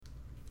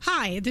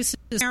Hi, this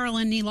is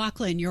Marilyn Nee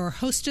Lachlan, your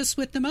hostess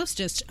with the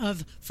mostest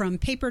of From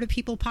Paper to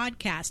People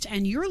podcast,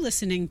 and you're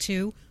listening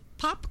to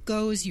Pop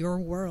Goes Your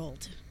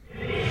World.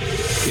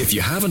 If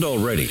you haven't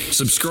already,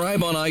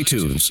 subscribe on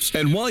iTunes.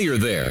 And while you're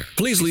there,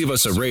 please leave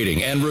us a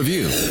rating and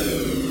review.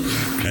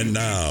 And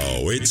now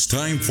it's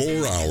time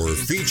for our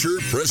feature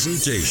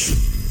presentation.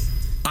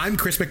 I'm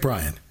Chris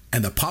McBrien,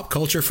 and the pop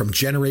culture from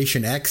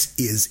Generation X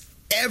is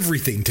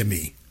everything to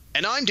me.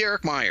 And I'm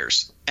Derek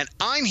Myers, and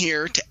I'm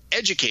here to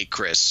educate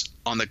Chris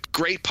on the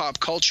great pop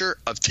culture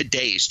of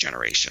today's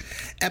generation.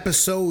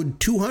 Episode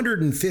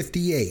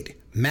 258,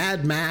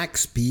 Mad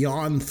Max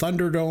Beyond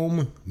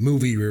Thunderdome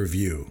movie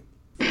review.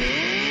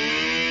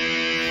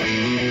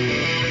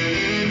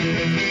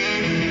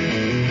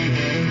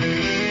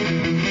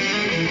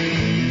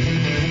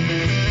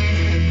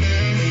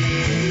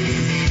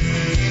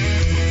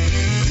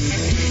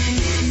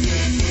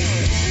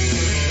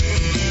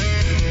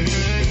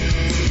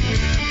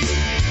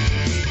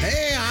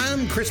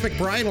 Chris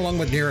McBrien along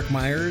with Derek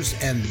Myers,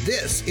 and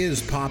this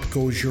is Pop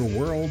Goes Your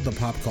World, the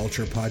pop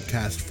culture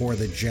podcast for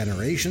the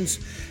generations.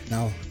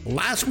 Now,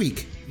 last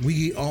week,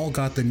 we all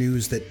got the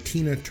news that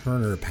Tina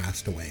Turner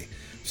passed away.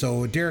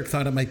 So Derek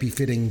thought it might be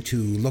fitting to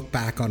look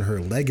back on her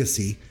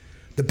legacy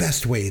the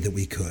best way that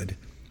we could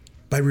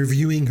by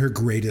reviewing her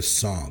greatest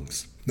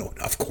songs. No,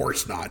 of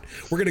course not.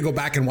 We're going to go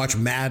back and watch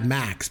Mad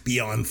Max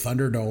Beyond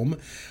Thunderdome,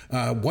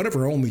 one of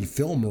her only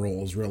film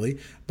roles, really.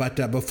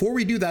 But before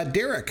we do that,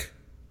 Derek,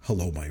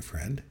 hello, my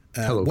friend.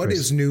 Hello, what Chris.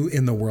 is new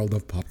in the world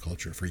of pop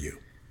culture for you?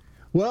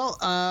 Well,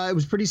 it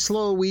was a pretty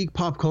slow week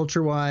pop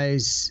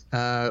culture-wise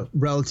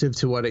relative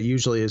to what it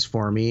usually is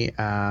for me.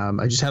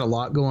 I just had a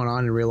lot going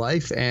on in real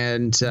life,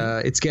 and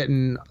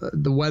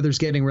the weather's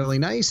getting really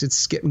nice.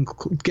 It's getting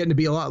to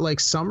be a lot like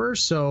summer,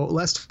 so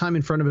less time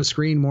in front of a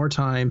screen, more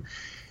time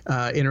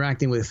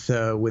interacting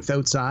with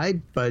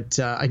outside. But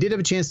I did have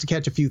a chance to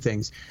catch a few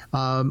things.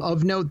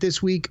 Of note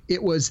this week,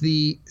 it was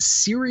the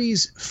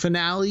series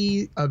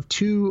finale of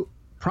two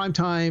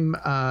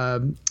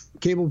primetime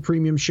cable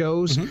premium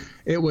shows. Mm-hmm.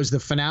 It was the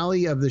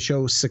finale of the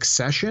show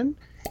Succession.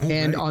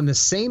 And on the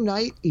same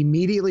night,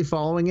 immediately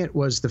following it,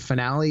 was the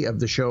finale of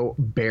the show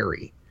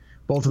Barry.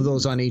 Both of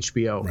those on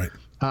HBO. Right.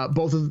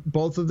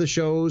 Both of the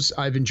shows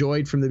I've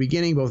enjoyed from the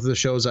beginning. Both of the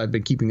shows I've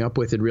been keeping up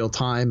with in real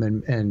time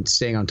and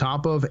staying on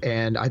top of.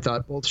 And I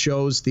thought both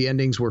shows, the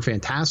endings were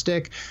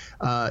fantastic.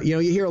 You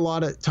hear a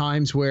lot of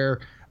times where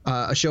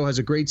a show has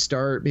a great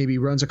start, maybe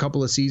runs a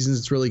couple of seasons,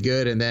 it's really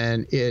good, and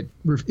then it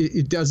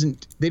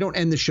doesn't. They don't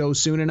end the show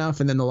soon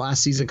enough, and then the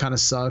last season kind of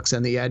sucks,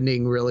 and the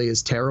ending really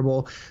is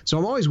terrible. So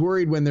I'm always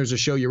worried when there's a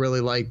show you really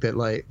like that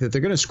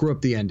they're going to screw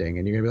up the ending,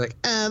 and you're going to be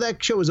like,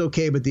 that show was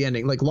okay, but the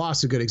ending, like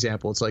Lost, is a good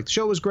example. It's like the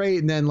show was great,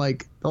 and then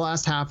like the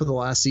last half of the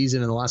last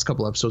season and the last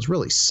couple episodes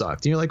really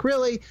sucked, and you're like,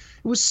 really? It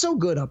was so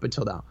good up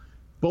until now.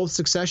 Both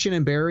Succession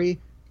and Barry,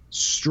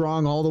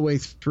 strong all the way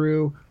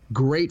through.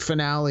 Great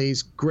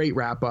finales, great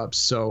wrap-ups.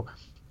 So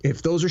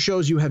if those are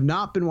shows you have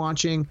not been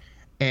watching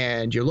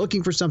and you're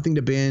looking for something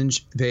to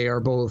binge, they are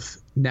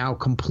both now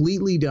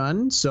completely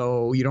done.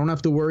 So you don't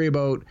have to worry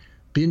about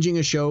binging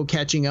a show,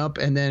 catching up,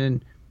 and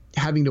then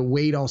having to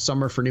wait all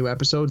summer for new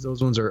episodes.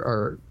 Those ones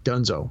are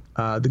donezo.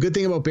 The good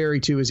thing about Barry,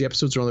 too, is the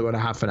episodes are only about a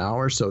half an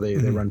hour, so they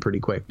run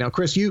pretty quick. Now,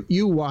 Chris,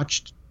 you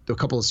watched a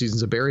couple of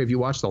seasons of Barry. Have you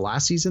watched the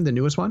last season, the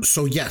newest one?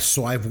 So, yes.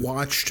 So I've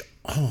watched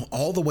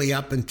all the way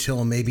up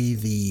until maybe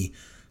the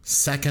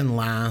second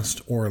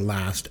last or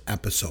last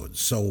episode.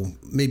 So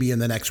maybe in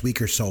the next week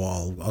or so,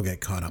 I'll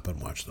get caught up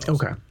and watch those.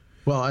 Okay.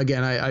 Well,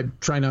 again, I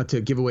try not to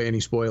give away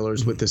any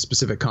spoilers with the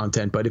specific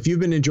content, but if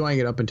you've been enjoying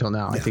it up until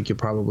now, I think you'll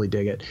probably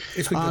dig it.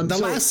 It's been the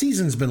last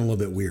season's been a little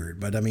bit weird,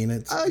 but I mean,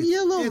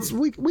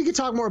 we could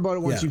talk more about it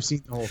once you've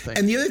seen the whole thing.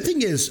 And the other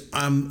thing is,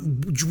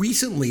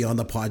 recently on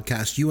the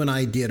podcast, you and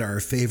I did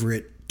our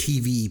favorite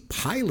TV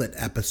pilot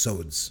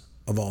episodes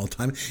of all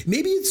time.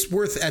 Maybe it's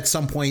worth at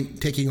some point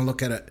taking a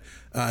look at it.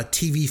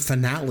 TV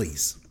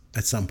finales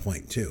at some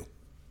point too.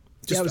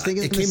 I was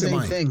thinking the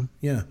same thing.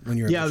 Yeah,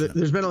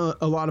 there's been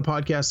a lot of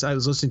podcasts I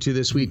was listening to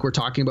this week. We're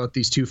talking about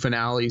these two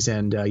finales,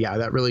 and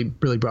that really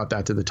brought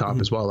that to the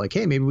top as well. Like,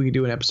 hey, maybe we can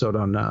do an episode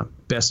on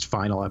best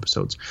final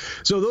episodes.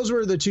 So those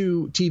were the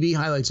two TV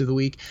highlights of the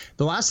week.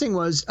 The last thing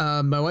was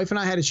my wife and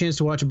I had a chance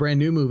to watch a brand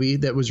new movie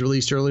that was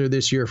released earlier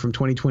this year from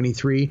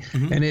 2023,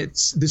 and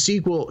it's the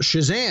sequel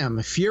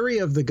Shazam! Fury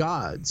of the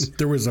Gods.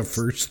 There was a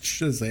first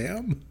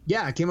Shazam?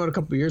 Yeah, it came out a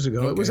couple of years ago.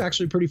 Okay. It was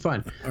actually pretty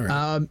fun. All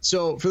right.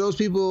 So for those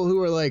people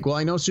who are like, well,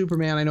 I know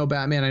Superman, I know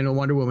Batman, I know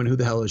Wonder Woman, who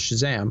the hell is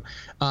Shazam?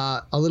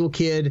 A little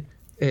kid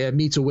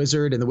meets a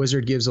wizard, and the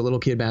wizard gives a little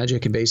kid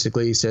magic and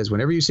basically says,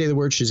 whenever you say the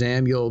word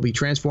Shazam, you'll be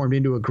transformed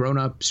into a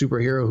grown-up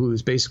superhero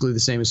who's basically the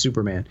same as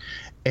Superman.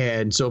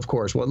 And so, of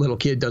course, what little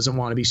kid doesn't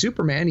want to be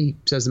Superman? He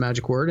says the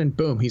magic word, and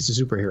boom, he's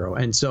a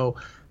superhero. And so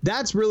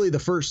that's really the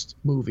first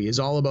movie, is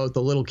all about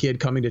the little kid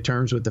coming to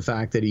terms with the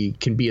fact that he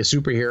can be a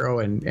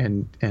superhero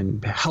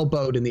and help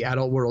out in the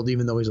adult world,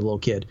 even though he's a little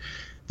kid.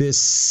 This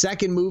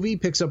second movie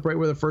picks up right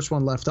where the first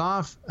one left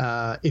off.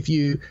 If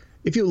you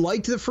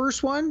liked the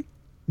first one,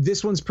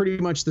 this one's pretty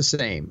much the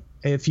same.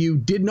 If you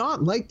did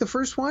not like the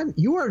first one,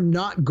 you are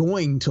not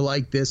going to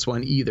like this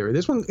one either.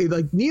 This one,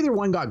 like, neither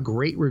one got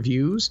great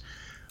reviews,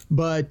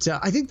 but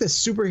I think the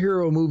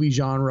superhero movie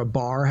genre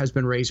bar has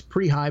been raised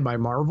pretty high by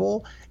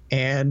Marvel,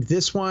 and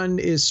this one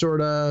is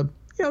sort of,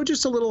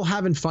 just a little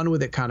having fun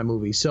with it kind of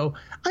movie. So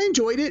I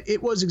enjoyed it.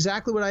 It was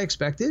exactly what I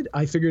expected.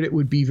 I figured it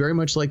would be very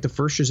much like the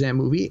first Shazam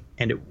movie,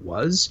 and it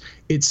was.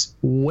 It's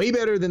way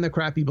better than the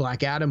crappy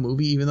Black Adam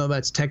movie, even though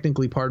that's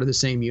technically part of the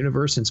same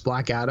universe, since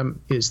Black Adam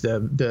is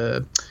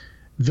the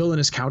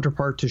villainous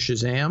counterpart to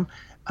Shazam.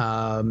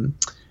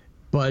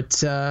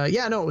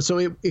 So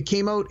it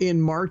came out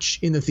in March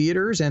in the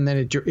theaters, and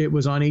then it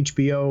was on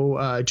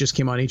HBO. It just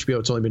came on HBO.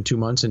 It's only been 2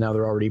 months, and now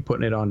they're already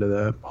putting it onto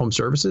the home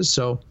services.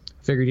 So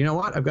figured, you know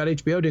what? I've got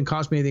HBO. Didn't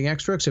cost me anything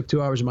extra except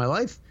 2 hours of my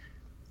life.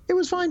 It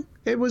was fine.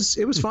 It was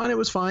fun. It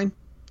was fine.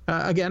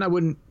 Again, I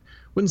wouldn't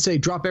say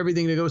drop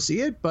everything to go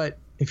see it, but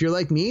if you're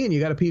like me and you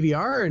got a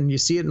PVR and you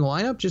see it in the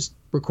lineup, just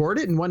record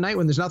it. And one night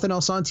when there's nothing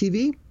else on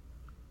TV,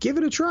 give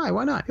it a try.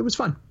 Why not? It was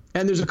fun.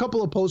 And there's a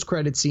couple of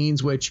post-credit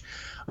scenes, which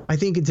I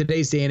think in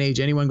today's day and age,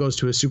 anyone goes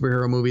to a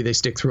superhero movie, they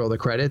stick through all the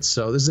credits.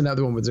 So this is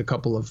another one with a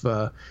couple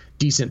of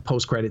decent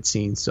post-credit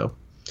scenes. So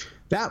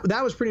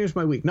that was pretty much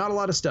my week. Not a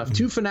lot of stuff.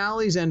 2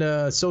 finales and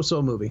a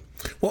so-so movie.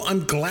 Well,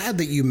 I'm glad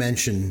that you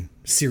mentioned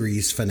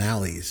series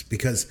finales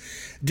because,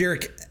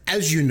 Derek,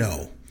 as you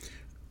know,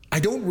 I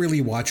don't really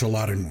watch a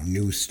lot of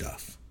new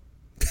stuff.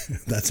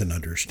 That's an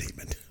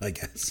understatement, I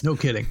guess. No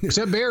kidding.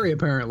 Except Barry,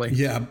 apparently.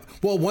 Yeah.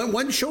 Well,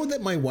 one show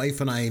that my wife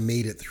and I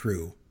made it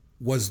through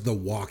was The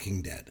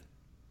Walking Dead.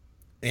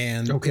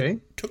 And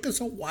it took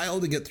us a while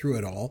to get through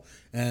it all.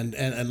 And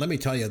let me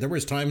tell you, there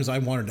was times I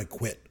wanted to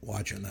quit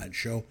watching that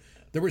show.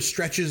 There were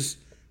stretches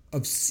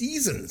of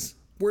seasons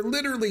where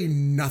literally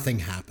nothing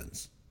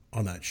happens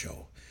on that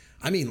show.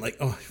 I mean,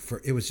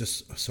 it was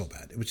just so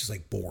bad. It was just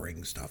like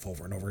boring stuff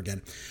over and over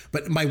again.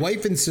 But my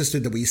wife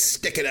insisted that we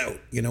stick it out.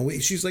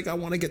 She's like, I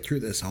want to get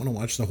through this. I want to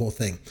watch the whole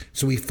thing.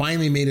 So we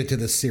finally made it to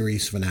the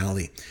series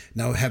finale.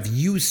 Now, have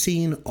you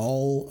seen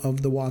all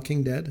of The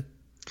Walking Dead?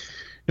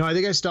 No, I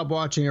think I stopped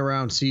watching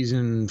around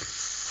season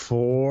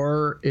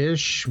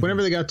 4-ish.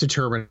 Whenever they got to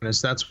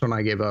Terminus, that's when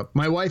I gave up.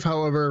 My wife,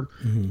 however,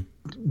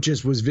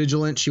 just was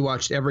vigilant. She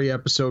watched every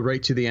episode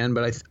right to the end.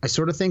 But I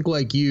sort of think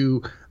like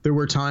you, there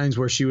were times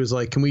where she was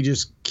like, can we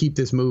just keep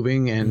this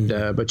moving? And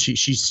but she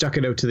stuck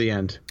it out to the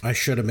end. I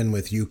should have been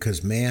with you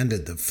because, man,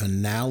 did the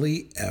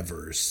finale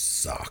ever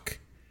suck.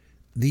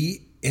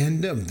 The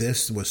end of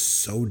this was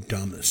so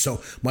dumb.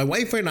 So my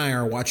wife and I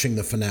are watching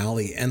the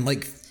finale, and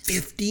like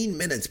 15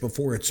 minutes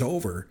before it's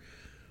over,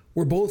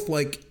 we're both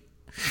like,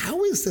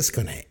 how is this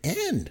going to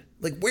end?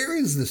 Like, where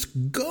is this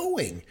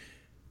going?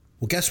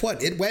 Well, guess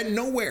what? It went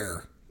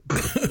nowhere.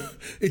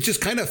 It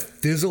just kind of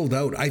fizzled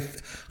out. I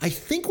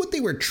think what they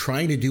were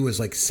trying to do is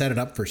like set it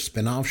up for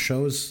spin-off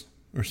shows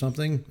or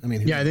something. I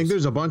mean, I think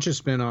there's a bunch of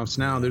spin-offs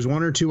now. There's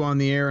 1 or 2 on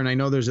the air, and I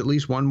know there's at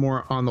least 1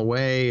 more on the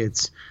way.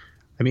 It's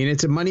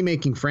a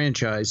money-making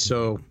franchise,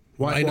 so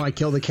why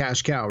kill the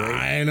cash cow,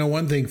 right? I know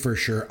one thing for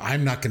sure.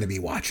 I'm not going to be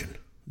watching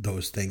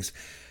those things.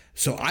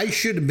 So I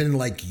should have been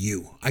like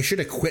you. I should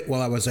have quit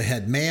while I was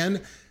ahead.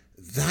 Man,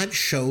 that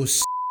show.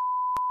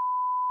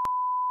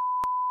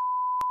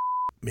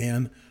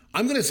 Man,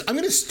 I'm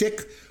gonna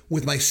stick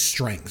with my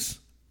strengths.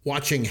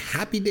 Watching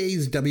Happy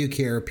Days,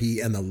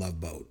 WKRP, and The Love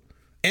Boat,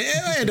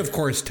 and of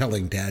course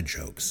telling dad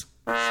jokes.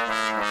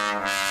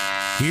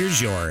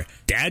 Here's your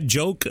dad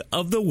joke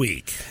of the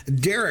week.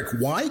 Derek,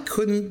 why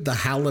couldn't the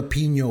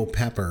jalapeno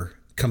pepper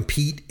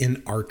compete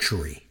in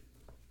archery?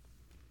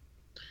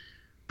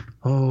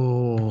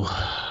 Oh,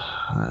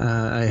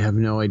 I have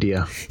no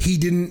idea. He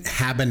didn't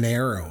have an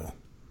arrow.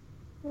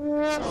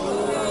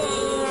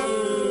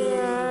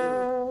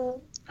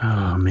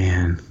 Oh,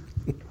 man.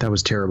 That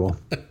was terrible.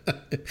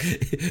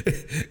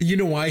 You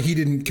know why he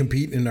didn't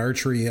compete in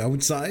archery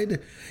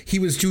outside? He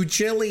was too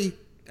chilly.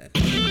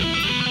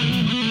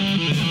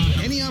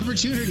 Any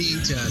opportunity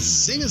to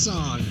sing a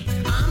song.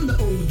 I'm the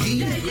OG.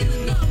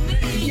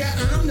 Yeah,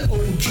 I'm the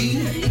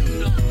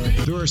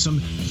OG. There are some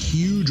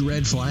huge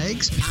red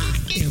flags. I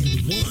am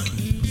the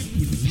one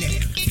with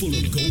neck full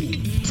of gold.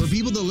 For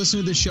people that listen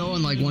to this show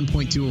on like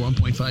 1.2 or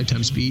 1.5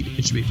 times speed,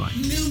 it should be fine.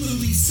 New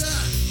movies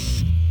suck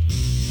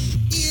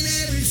in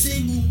every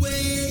single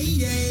way.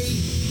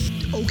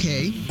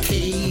 Okay.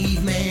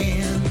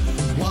 Caveman,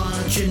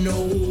 watch an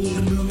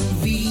old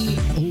movie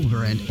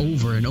over and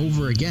over and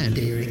over again.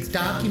 Derek's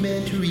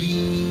documentary.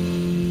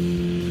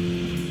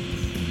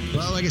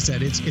 Well, like I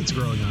said, it's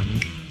growing on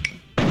me.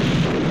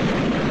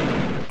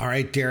 All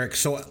right, Derek.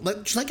 So,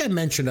 just like I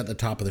mentioned at the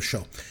top of the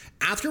show,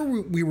 after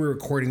we were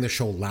recording the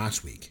show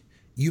last week,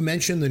 you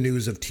mentioned the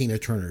news of Tina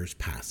Turner's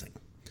passing.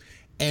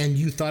 And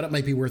you thought it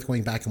might be worth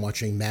going back and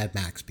watching Mad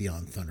Max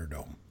Beyond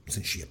Thunderdome,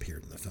 since she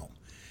appeared in the film.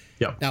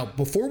 Yeah. Now,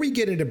 before we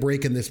get into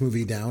breaking this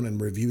movie down and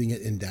reviewing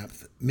it in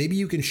depth, maybe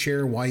you can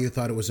share why you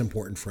thought it was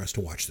important for us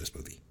to watch this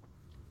movie.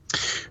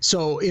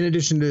 So, in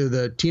addition to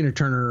the Tina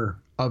Turner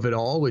of it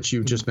all, which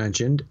you just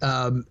mentioned.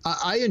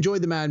 I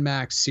enjoyed the Mad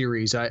Max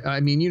series. I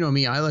mean, you know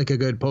me, I like a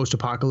good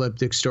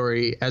post-apocalyptic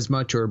story as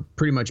much or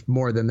pretty much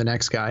more than the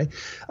next guy.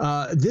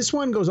 This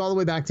one goes all the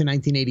way back to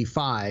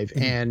 1985.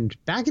 And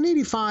back in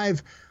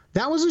 85,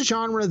 that was a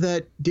genre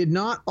that did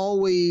not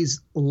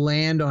always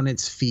land on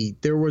its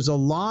feet. There was a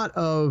lot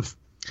of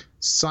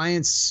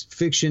science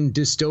fiction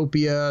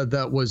dystopia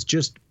that was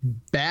just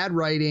bad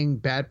writing,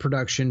 bad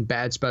production,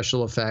 bad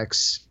special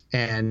effects,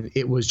 and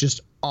it was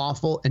just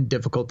awful and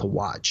difficult to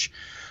watch.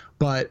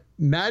 But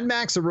Mad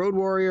Max The Road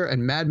Warrior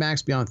and Mad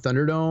Max Beyond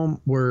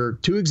Thunderdome were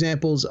two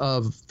examples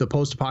of the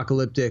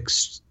post-apocalyptic,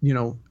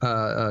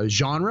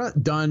 genre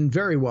done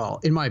very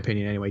well, in my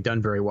opinion anyway,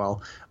 done very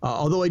well.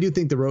 Although I do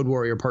think The Road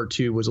Warrior Part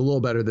 2 was a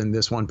little better than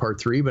this one, Part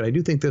 3, but I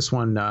do think this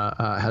one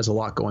has a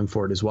lot going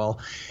for it as well.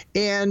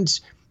 And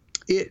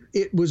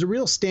it was a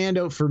real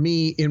standout for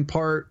me in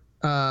part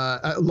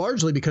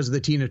largely because of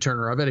the Tina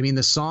Turner of it. I mean,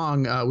 the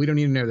song We Don't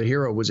Need Another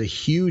Hero was a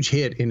huge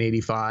hit in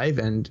 85,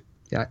 and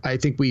I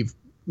think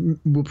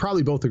we'll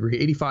probably both agree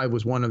 85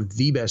 was one of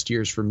the best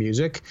years for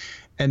music,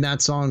 and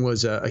that song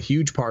was a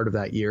huge part of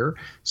that year.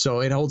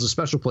 So it holds a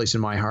special place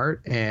in my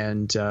heart,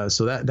 and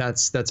so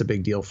that's a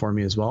big deal for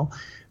me as well.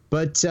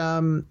 But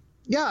I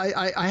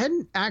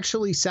hadn't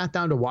actually sat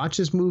down to watch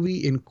this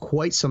movie in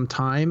quite some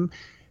time,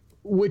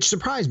 which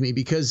surprised me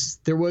because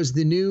there was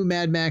the new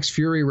Mad Max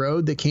Fury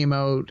Road that came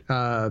out,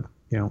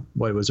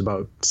 what it was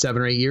about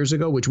 7 or 8 years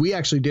ago, which we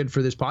actually did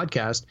for this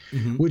podcast,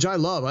 which I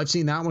love. I've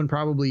seen that one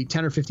probably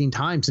 10 or 15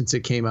 times since it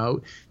came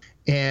out.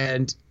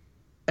 And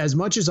as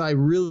much as I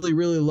really,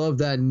 really love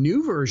that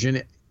new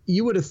version,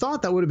 you would have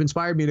thought that would have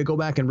inspired me to go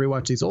back and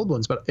rewatch these old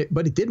ones, but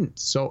it didn't.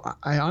 So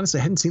I honestly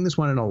hadn't seen this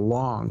one in a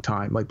long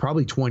time, like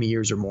probably 20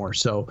 years or more.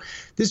 So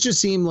this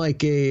just seemed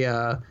like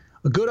a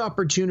good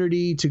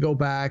opportunity to go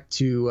back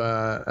to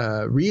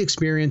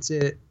re-experience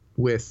it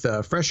with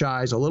fresh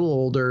eyes, a little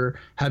older,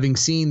 having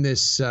seen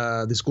this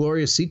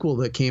glorious sequel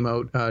that came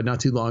out not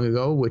too long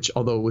ago, which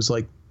although it was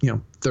like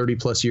 30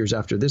 plus years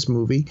after this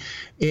movie,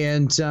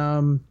 and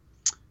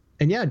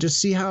just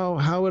see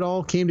how it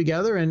all came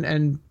together.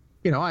 And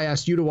I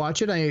asked you to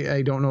watch it.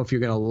 I don't know if you're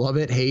going to love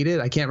it, hate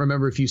it. I can't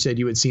remember if you said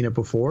you had seen it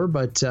before,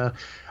 but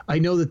I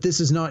know that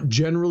this is not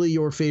generally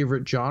your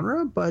favorite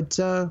genre, but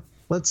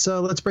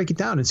let's break it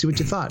down and see what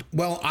you thought.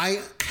 Well,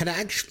 I had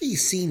actually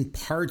seen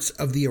parts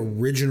of the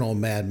original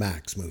Mad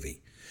Max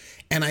movie,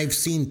 and I've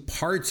seen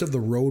parts of The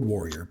Road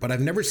Warrior, but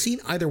I've never seen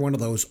either one of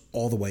those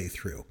all the way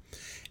through.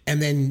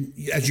 And then,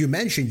 as you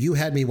mentioned, you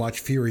had me watch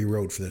Fury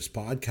Road for this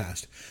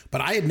podcast, but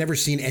I had never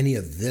seen any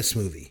of this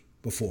movie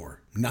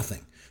before.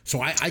 Nothing.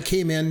 So I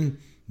came in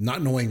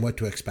not knowing what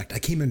to expect. I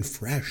came in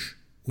fresh,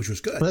 which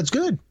was good. Well, that's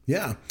good.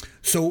 Yeah.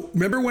 So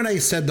remember when I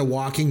said the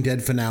Walking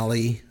Dead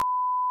finale?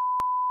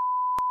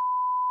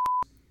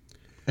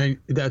 And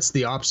that's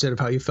the opposite of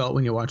how you felt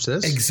when you watched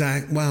this?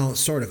 Exactly. Well,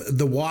 sort of.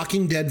 The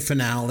Walking Dead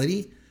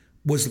finale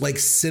was like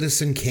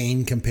Citizen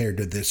Kane compared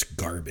to this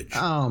garbage.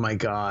 Oh, my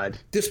God.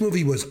 This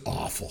movie was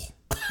awful.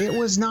 It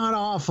was not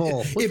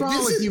awful. What's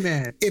wrong with you,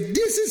 man? If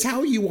this is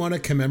how you want to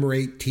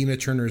commemorate Tina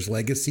Turner's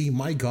legacy,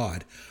 my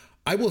God,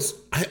 I'll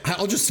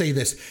just say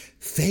this.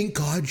 Thank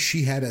God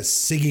she had a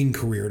singing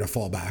career to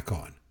fall back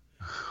on.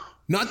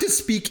 Not to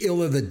speak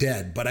ill of the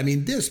dead, but I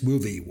mean, this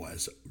movie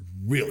was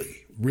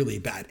really, really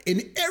bad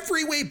in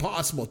every way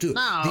possible, too.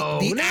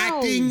 The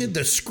acting,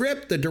 the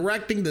script, the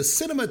directing, the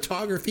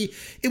cinematography.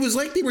 It was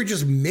like they were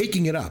just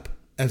making it up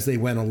as they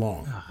went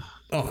along.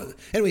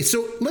 Anyway,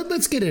 so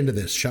let's get into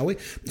this, shall we?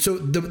 So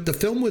the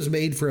film was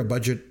made for a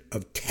budget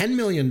of $10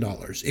 million.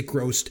 It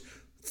grossed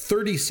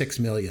 $36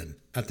 million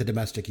at the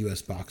domestic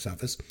U.S. box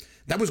office.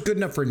 That was good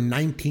enough for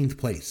 19th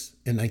place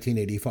in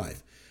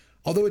 1985.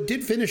 Although it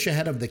did finish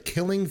ahead of The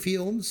Killing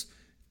Fields,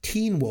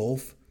 Teen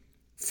Wolf,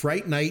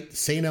 Fright Night,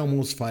 St.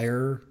 Elmo's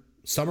Fire,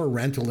 Summer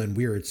Rental, and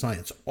Weird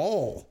Science.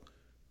 All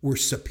were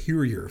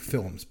superior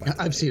films. By the way.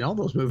 I've seen all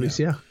those movies,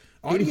 yeah.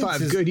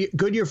 85,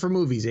 good year for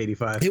movies,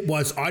 85. It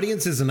was.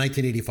 Audiences in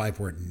 1985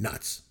 were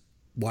nuts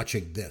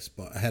watching this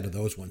ahead of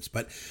those ones.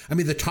 But, I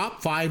mean, the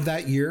top 5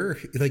 that year,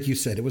 like you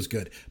said, it was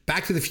good.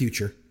 Back to the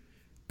Future,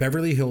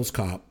 Beverly Hills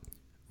Cop,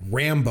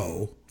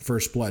 Rambo,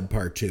 First Blood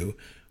Part 2,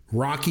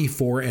 Rocky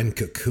IV, and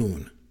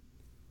Cocoon.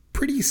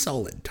 Pretty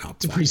solid top 5.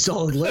 It's a pretty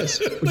solid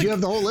list. Would you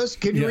have the whole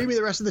list? Can you read me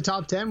the rest of the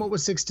top 10? What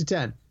was 6 to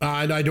 10?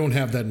 I don't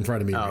have that in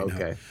front of me right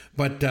now.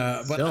 But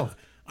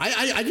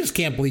I just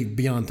can't believe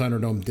Beyond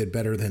Thunderdome did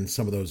better than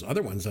some of those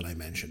other ones that I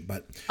mentioned.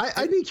 But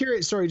I'd be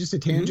curious. Sorry, just a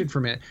tangent for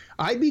a minute.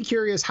 I'd be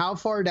curious how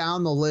far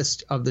down the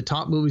list of the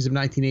top movies of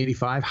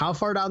 1985, how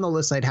far down the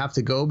list I'd have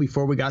to go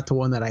before we got to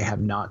one that I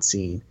have not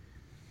seen.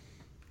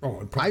 Oh,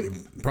 it'd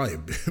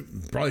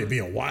probably be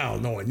a while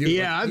knowing you.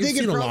 Yeah, I'm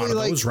thinking probably a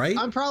lot of those, right?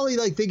 I'm probably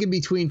thinking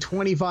between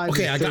 25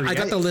 and 30. I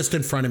got the list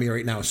in front of me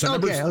right now. So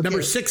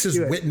number 6 is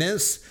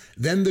Witness,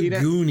 then The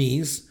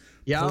Goonies,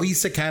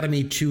 Police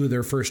Academy 2,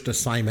 Their First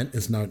Assignment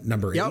is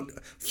number 8.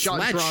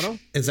 Fletch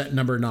is at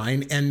number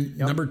 9, and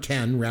number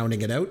 10,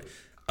 rounding it out,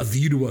 A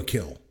View to a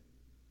Kill.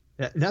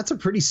 That's a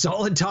pretty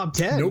solid top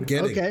 10. No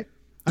kidding. Okay.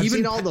 I've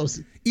seen all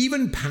those.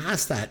 Even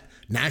past that,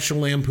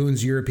 National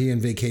Lampoon's European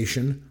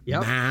Vacation,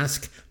 Yep.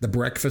 Mask, The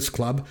Breakfast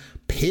Club,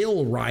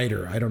 Pale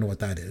Rider. I don't know what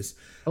that is.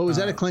 Oh, is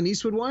that a Clint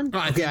Eastwood one?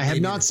 I have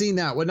not seen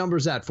that. What number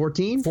is that?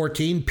 14?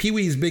 14.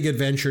 Pee-wee's Big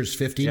Adventures,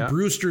 15. Yeah.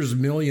 Brewster's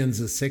Millions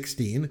is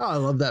 16. Oh, I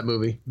love that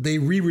movie. They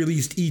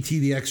re-released E.T.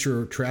 the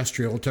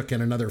Extraterrestrial, took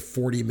in another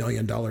 $40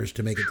 million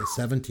to make it to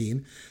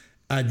 17.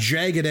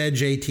 Jagged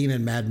Edge, 18,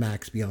 and Mad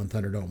Max Beyond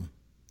Thunderdome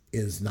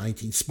is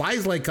 19.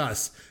 Spies Like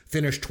Us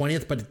finished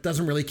 20th, but it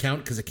doesn't really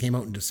count because it came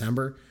out in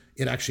December.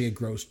 It actually had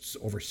grossed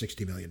over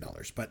 $60 million.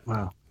 But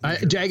wow.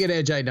 Jagged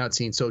Edge I had not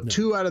seen. So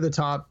 2 out of the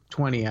top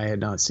 20 I had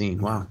not seen.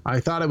 Wow. I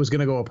thought I was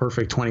going to go a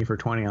perfect 20 for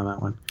 20 on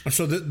that one.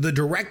 So the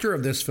director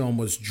of this film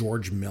was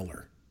George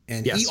Miller.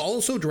 And he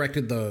also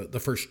directed the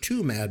first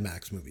 2 Mad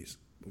Max movies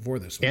before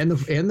this one. And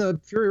the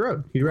Fury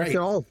Road. He directed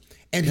all.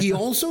 And he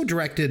also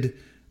directed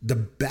the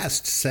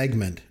best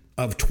segment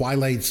of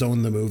Twilight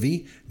Zone, the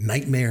movie,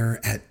 Nightmare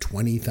at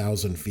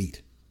 20,000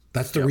 Feet.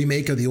 That's the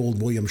remake of the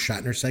old William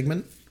Shatner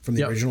segment from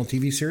the original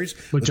TV series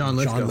with John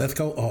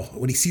Lithgow. Oh,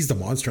 when he sees the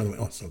monster on the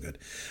way, so good.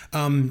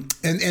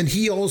 And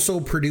he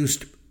also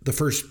produced the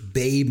first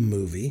Babe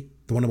movie,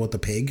 the one about the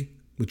pig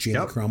with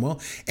Gina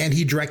Cromwell, and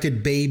he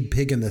directed Babe,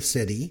 Pig in the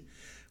City,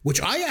 which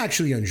I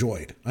actually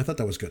enjoyed. I thought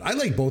that was good. I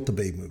like both the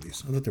Babe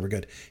movies. I thought they were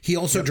good. He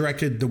also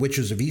directed The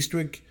Witches of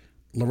Eastwick,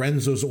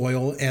 Lorenzo's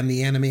Oil, and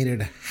the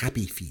animated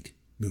Happy Feet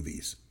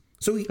movies.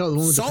 So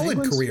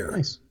solid career.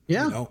 Nice.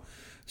 Yeah. You know?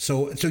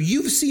 So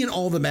you've seen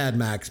all the Mad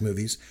Max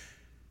movies.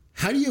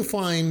 How do you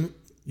find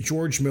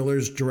George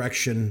Miller's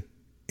direction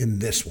in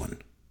this one?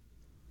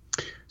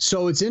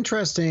 So it's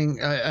interesting,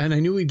 and I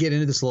knew we'd get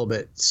into this a little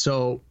bit.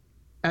 So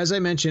as I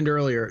mentioned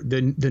earlier,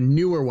 the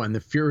newer one,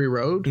 the Fury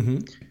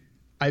Road,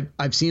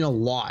 I've seen a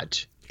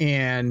lot.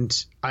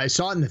 And I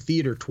saw it in the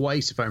theater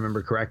twice, if I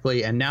remember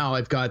correctly. And now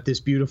I've got this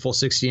beautiful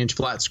 60-inch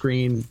flat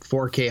screen,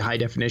 4K high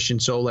definition.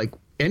 So like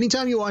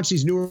anytime you watch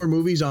these newer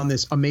movies on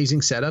this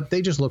amazing setup,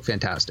 they just look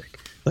fantastic.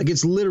 Like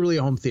it's literally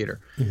a home theater.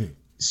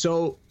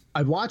 So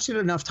I've watched it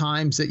enough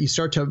times that you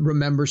start to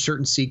remember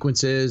certain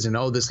sequences and,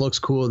 oh, this looks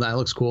cool and that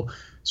looks cool.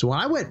 So when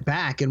I went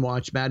back and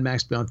watched Mad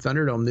Max Beyond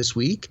Thunderdome this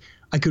week,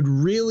 I could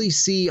really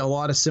see a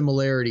lot of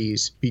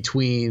similarities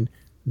between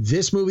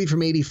this movie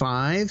from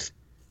 85,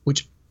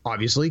 which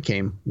obviously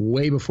came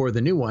way before the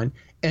new one.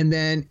 And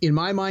then in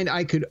my mind,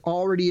 I could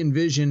already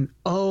envision,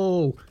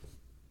 oh,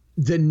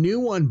 the new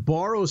one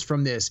borrows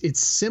from this.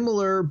 It's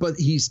similar, but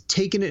he's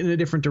taken it in a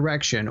different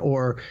direction,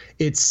 or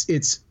it's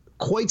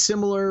quite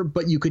similar,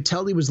 but you could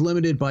tell he was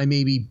limited by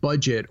maybe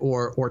budget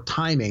or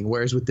timing.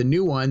 Whereas with the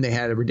new one, they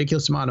had a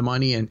ridiculous amount of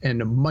money and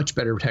a much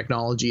better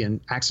technology and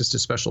access to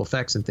special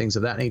effects and things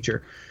of that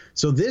nature.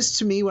 So this,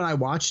 to me, when I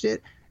watched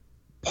it,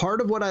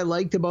 part of what I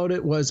liked about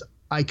it was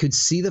I could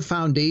see the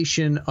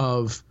foundation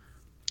of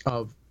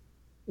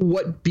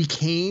what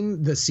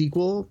became the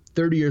sequel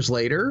 30 years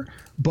later,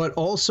 but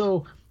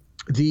also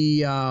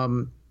the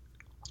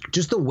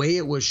just the way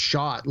it was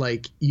shot.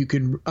 Like you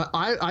could,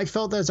 I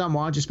felt as I'm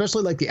watching,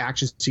 especially like the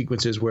action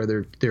sequences where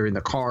they're in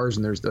the cars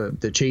and there's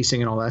the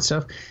chasing and all that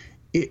stuff.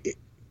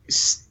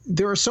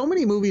 There are so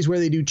many movies where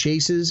they do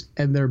chases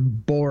and they're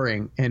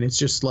boring and it's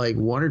just like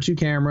 1 or 2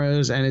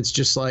 cameras and it's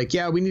just like,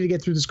 yeah, we need to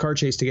get through this car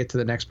chase to get to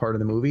the next part of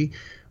the movie.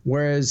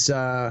 Whereas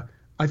I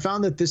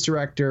found that this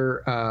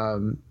director,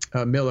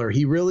 Miller,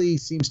 he really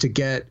seems to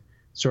get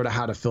sort of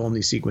how to film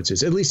these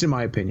sequences, at least in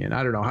my opinion.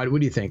 I don't know. What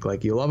do you think?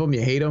 Like, you love them,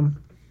 you hate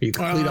them? Are you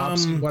complete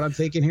opposite of what I'm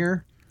thinking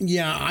here?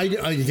 Yeah, I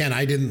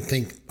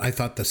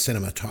thought the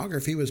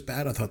cinematography was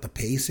bad. I thought the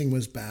pacing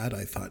was bad.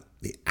 I thought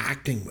the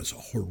acting was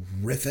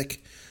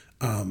horrific.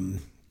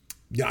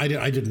 Yeah,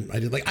 I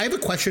did like. I have a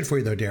question for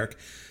you though, Derek.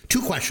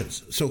 2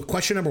 questions. So,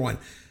 question number 1: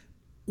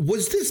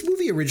 was this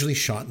movie originally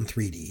shot in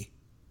 3D?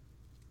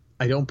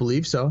 I don't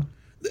believe so.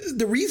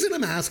 The reason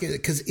I'm asking it,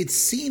 because it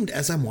seemed,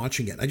 as I'm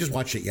watching it, I just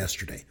watched it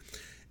yesterday,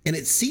 and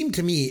it seemed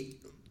to me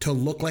to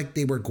look like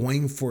they were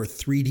going for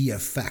 3D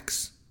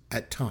effects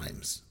at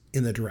times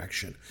in the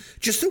direction.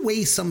 Just the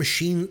way some of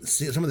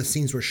the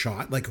scenes were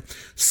shot, like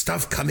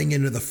stuff coming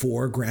into the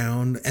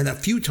foreground, and a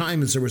few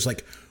times there was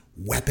like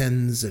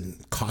weapons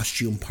and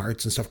costume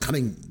parts and stuff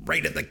coming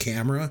right at the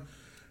camera,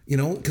 you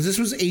know, because this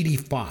was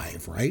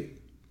 85, right?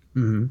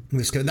 Mm-hmm.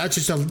 That's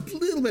just a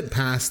little bit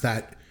past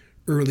that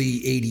early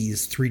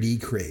 80s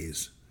 3D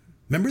craze.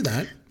 Remember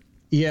that?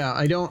 Yeah,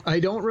 I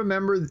don't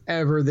remember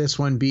ever this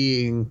one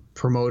being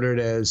promoted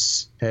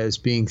as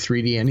being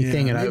 3D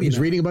anything. Yeah, and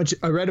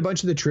I read a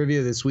bunch of the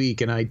trivia this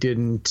week, and I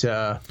didn't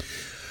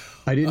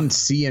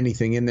see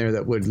anything in there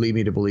that would lead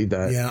me to believe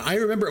that. Yeah, I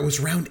remember it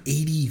was around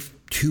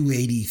 82,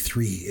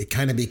 83. It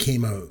kind of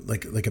became a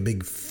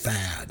big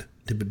fad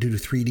to do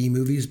 3D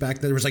movies back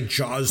then. There was like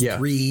Jaws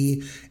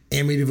 3,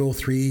 Amityville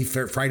 3,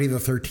 Friday the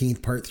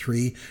 13th Part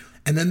 3,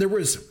 and then there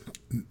was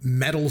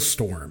Metal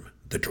Storm,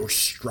 The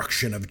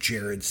Destruction of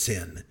Jared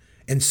Sin,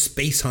 and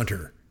Space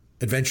Hunter,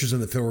 Adventures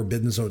in the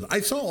Forbidden Zone. I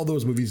saw all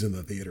those movies in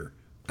the theater.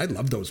 I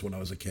loved those when I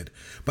was a kid.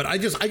 But I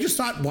just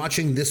thought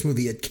watching this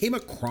movie, it came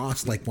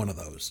across like one of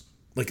those,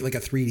 like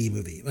a 3D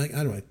movie. Like,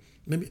 I don't know.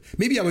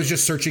 Maybe I was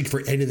just searching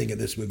for anything in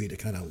this movie to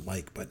kind of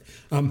like. But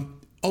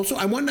also,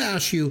 I wanted to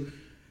ask you,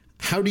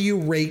 how do you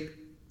rate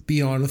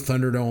Beyond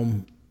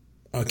Thunderdome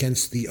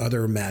against the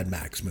other Mad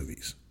Max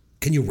movies?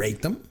 Can you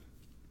rate them?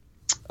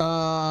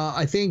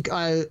 I think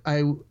I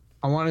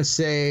want to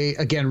say,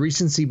 again,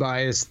 recency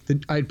bias.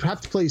 I'd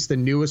have to place the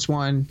newest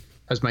one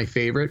as my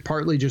favorite,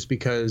 partly just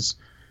because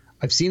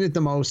I've seen it the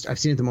most. I've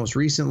seen it the most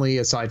recently,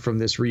 aside from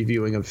this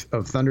reviewing of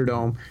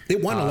Thunderdome.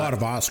 It won a lot of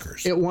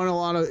Oscars.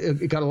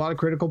 It got a lot of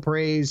critical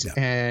praise,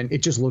 and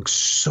it just looks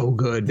so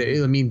good.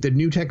 I mean, the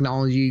new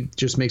technology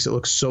just makes it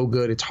look so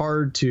good. It's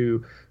hard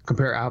to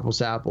compare apples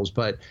to apples,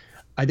 but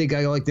I think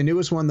I like the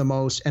newest one the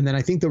most. And then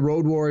I think the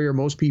Road Warrior,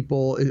 most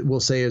people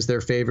will say is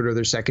their favorite or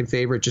their second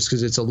favorite, just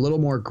because it's a little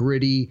more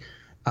gritty.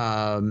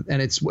 And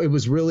it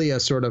was really a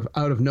sort of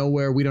out of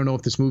nowhere, we don't know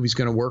if this movie's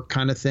going to work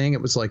kind of thing.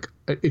 It was like,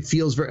 it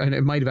feels very, and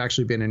it might have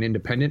actually been an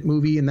independent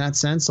movie in that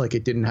sense. Like I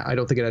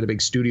don't think it had a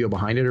big studio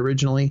behind it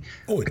originally.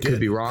 Oh, it could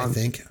be wrong. I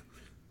think.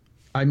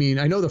 I mean,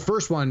 I know the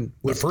first one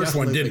was the first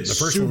one didn't. The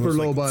first one was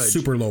low budget.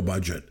 Super low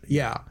budget.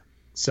 Yeah.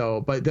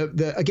 So, but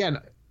again,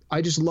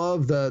 I just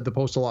love the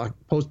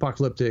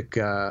post-apocalyptic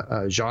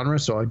genre.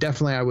 So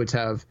I would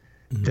have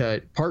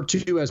the part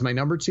 2 as my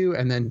number 2,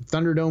 and then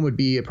Thunderdome would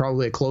be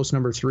probably a close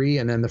number 3,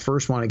 and then the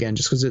first one, again,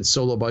 just because it's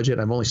so low budget,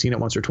 I've only seen it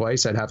once or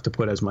twice, I'd have to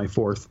put as my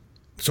 4th.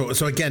 So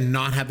again,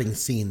 not having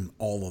seen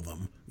all of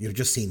them, you've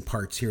just seen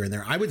parts here and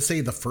there. I would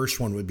say the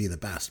first one would be the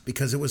best,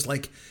 because it was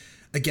like,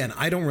 again,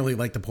 I don't really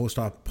like the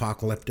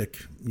post-apocalyptic,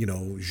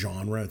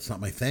 genre. It's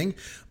not my thing.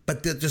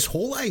 But this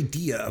whole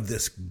idea of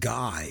this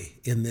guy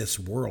in this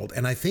world,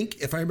 and I think,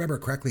 if I remember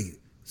correctly,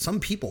 some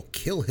people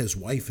kill his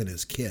wife and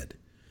his kid.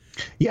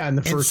 Yeah, in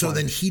the first one. So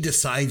then he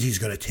decides he's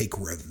going to take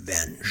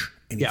revenge,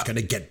 and he's going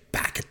to get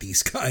back at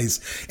these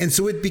guys. And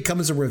so it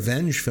becomes a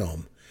revenge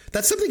film.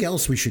 That's something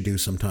else we should do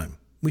sometime.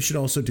 We should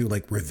also do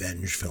like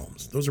revenge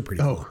films. Those are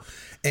pretty cool.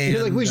 And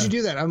you're like, we should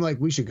do that. I'm like,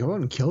 we should go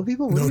out and kill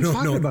people? What are you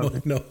talking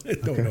about? No.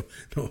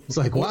 It's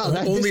like, wow,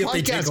 this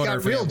podcast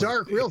got real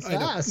dark real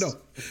fast.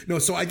 No.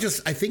 So I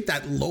think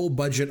that low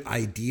budget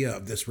idea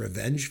of this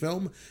revenge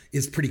film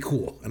is pretty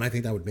cool. And I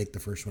think that would make the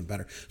first one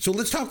better. So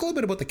let's talk a little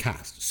bit about the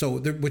cast. So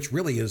which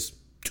really is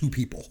 2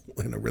 people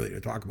really to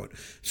talk about.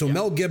 So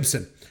Mel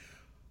Gibson,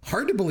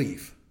 hard to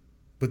believe,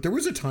 but there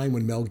was a time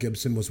when Mel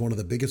Gibson was one of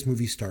the biggest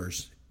movie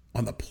stars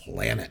on the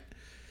planet.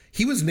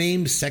 He was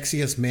named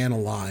Sexiest Man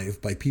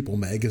Alive by People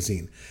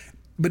magazine.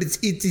 But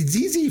it's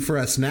easy for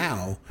us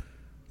now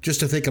just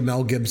to think of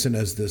Mel Gibson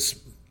as this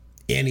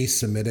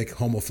anti-Semitic,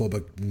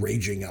 homophobic,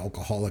 raging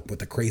alcoholic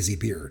with a crazy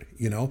beard,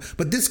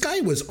 But this guy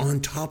was on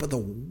top of the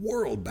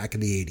world back in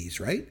the 80s,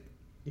 right?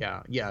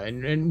 Yeah.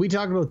 And we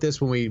talked about this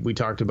when we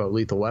talked about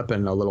Lethal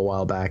Weapon a little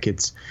while back.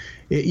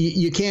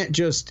 You can't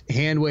just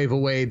hand wave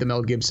away the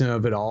Mel Gibson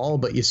of it all,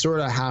 but you sort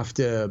of have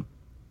to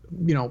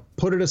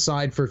put it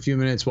aside for a few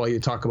minutes while you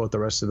talk about the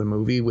rest of the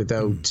movie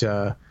without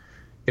the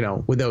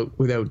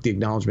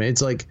acknowledgement.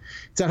 It's like,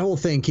 it's that whole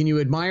thing. Can you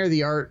admire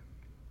the art,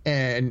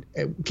 and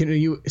can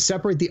you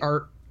separate the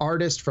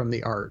artist from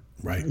the art?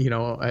 Right.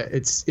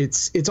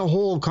 It's a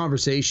whole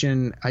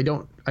conversation. I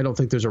don't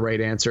think there's a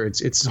right answer.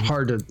 It's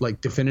hard to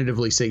like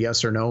definitively say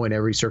yes or no in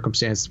every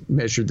circumstance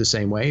measured the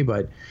same way.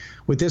 But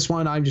with this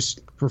one, I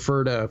just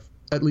prefer to,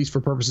 at least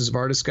for purposes of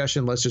our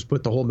discussion, let's just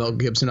put the whole Mel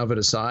Gibson of it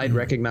aside,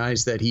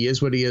 recognize that he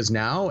is what he is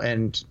now.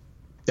 And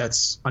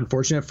that's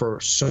unfortunate for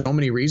so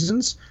many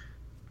reasons.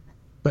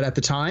 But at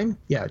the time,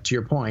 to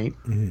your point,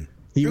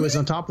 he was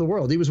on top of the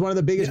world. He was one of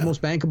the biggest,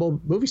 most bankable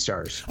movie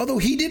stars. Although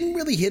he didn't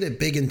really hit it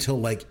big until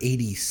like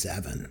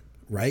 87,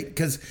 right?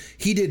 Because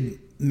he did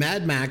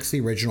Mad Max, the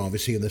original,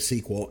 obviously, and the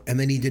sequel. And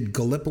then he did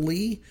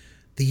Gallipoli,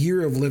 The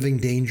Year of Living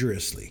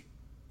Dangerously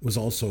was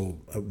also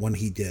one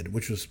he did,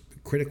 which was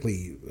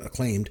critically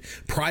acclaimed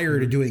prior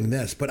to doing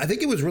this. But I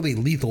think it was really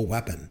Lethal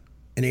Weapon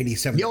in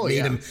 87 that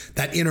made him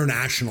that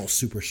international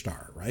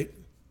superstar, right?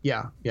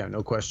 Yeah,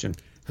 no question.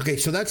 Okay,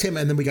 so that's him.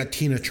 And then we got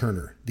Tina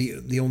Turner,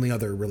 the only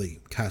other really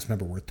cast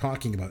member worth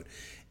talking about.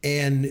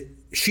 And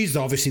she's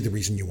obviously the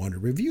reason you want to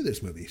review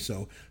this movie.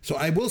 So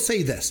I will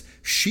say this.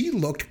 She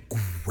looked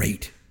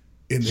great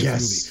in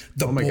this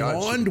movie. The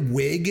blonde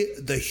wig,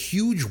 the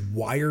huge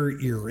wire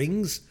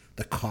earrings,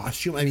 the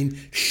costume. I mean,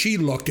 she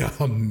looked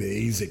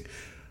amazing.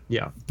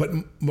 Yeah. But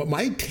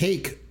my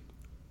take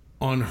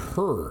on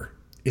her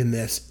in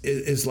this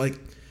is like,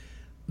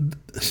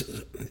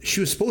 she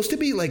was supposed to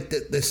be like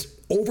this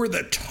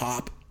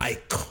over-the-top,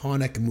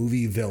 iconic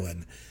movie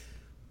villain,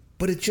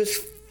 but it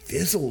just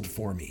fizzled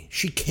for me.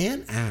 She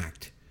can't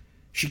act.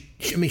 She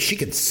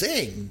can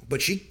sing,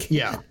 but she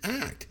can't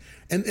act.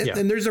 And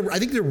there's I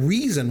think the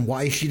reason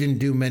why she didn't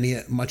do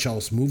much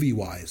else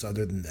movie-wise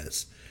other than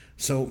this.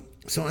 So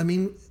I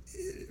mean,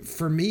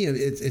 for me,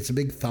 it's a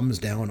big thumbs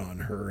down on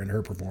her and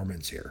her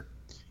performance here.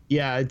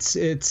 Yeah, it's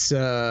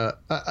to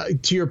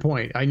your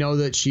point. I know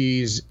that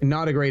she's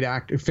not a great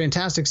actor,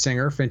 fantastic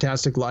singer,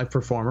 fantastic live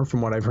performer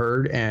from what I've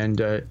heard, and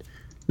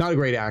not a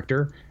great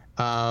actor.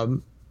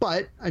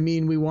 But I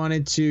mean, we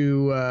wanted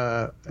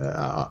to,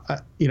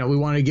 we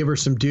wanted to give her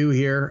some due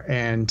here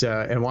and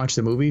watch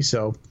the movie.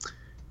 So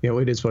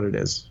it is what it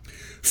is.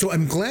 So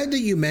I'm glad that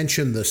you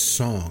mentioned the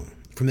song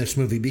from this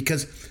movie,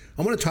 because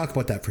I want to talk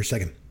about that for a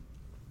second.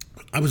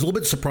 I was a little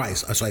bit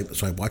surprised. So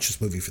I watched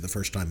this movie for the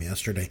first time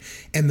yesterday,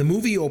 and the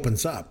movie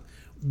opens up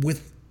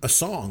with a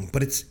song,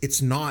 but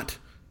it's not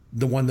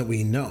the one that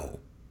we know.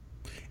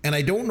 And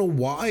I don't know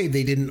why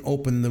they didn't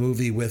open the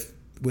movie with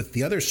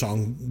the other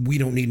song, We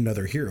Don't Need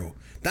Another Hero.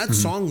 That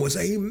song was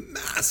a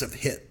massive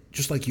hit,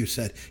 just like you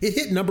said. It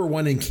hit number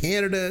one in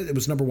Canada. It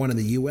was number one in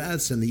the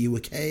US and the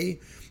UK.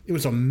 It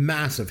was a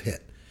massive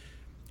hit.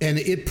 And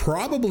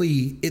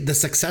the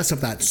success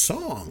of that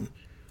song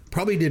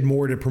probably did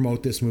more to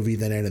promote this movie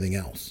than anything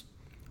else.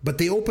 But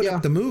they opened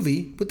up the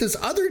movie with this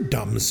other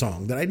dumb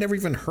song that I'd never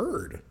even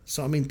heard.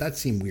 So, I mean, that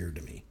seemed weird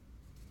to me.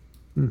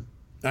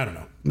 I don't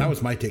know. That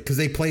was my take, because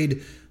they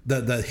played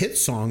the hit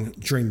song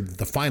during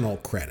the final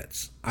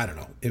credits. I don't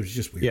know. It was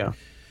just weird. Yeah.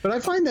 But I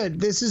find that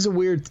this is a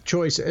weird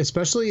choice,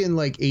 especially in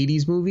like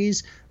 80s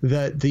movies,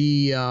 that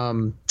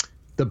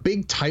the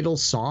big title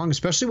song,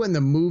 especially when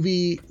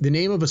the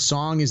name of a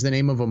song is the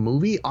name of a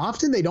movie,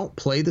 often they don't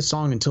play the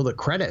song until the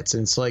credits.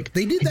 And it's like,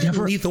 they did that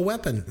in Lethal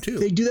Weapon too.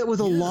 They do that with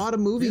a lot of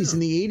movies in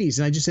the 80s.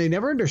 And I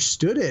never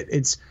understood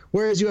it.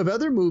 Whereas you have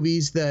other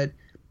movies that,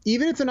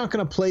 even if they're not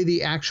going to play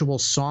the actual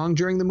song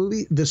during the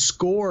movie, the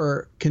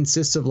score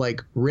consists of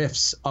like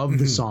riffs of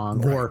the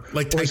song, or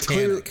like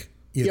Titanic.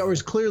 Or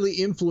is clearly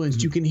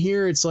influenced. You can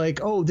hear it's like,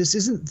 oh, this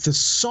isn't the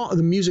song,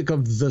 the music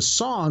of the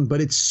song, but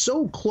it's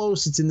so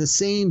close. It's in the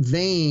same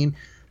vein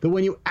that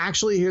when you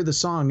actually hear the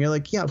song, you're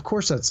like, yeah, of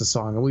course that's the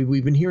song. And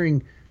we've been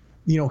hearing,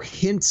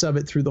 hints of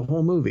it through the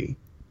whole movie.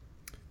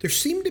 There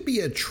seemed to be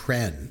a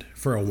trend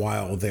for a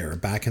while there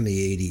back in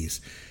the 80s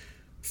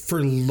for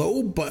a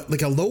low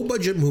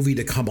budget movie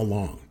to come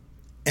along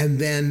and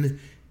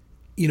then,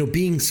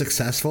 being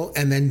successful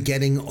and then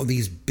getting all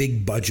these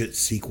big budget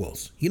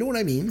sequels. You know what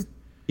I mean?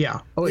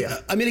 Yeah. Oh, yeah.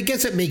 I mean, I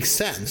guess it makes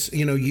sense.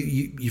 You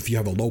if you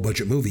have a low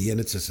budget movie and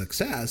it's a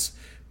success,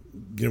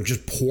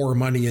 just pour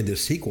money into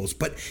sequels.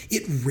 But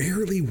it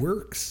rarely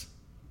works.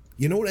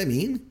 You know what I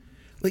mean?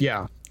 Like,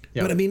 yeah.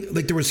 But I mean,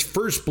 like there was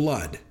First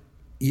Blood.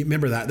 You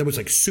remember that? That was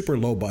like super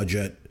low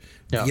budget.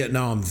 Yeah.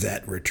 Vietnam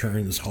vet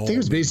returns home. I think it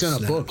was based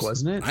on a book,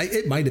 wasn't it?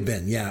 It might have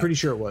been. Yeah. Pretty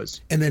sure it was.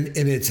 And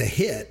it's a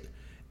hit,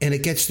 and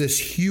it gets this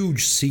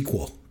huge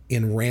sequel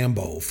in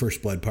Rambo,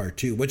 First Blood Part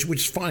 2, which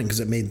is fine because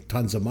it made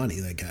tons of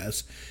money, I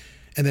guess.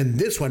 And then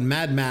this one,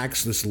 Mad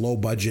Max, this low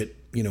budget,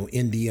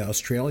 indie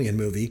Australian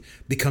movie,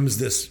 becomes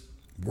this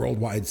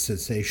worldwide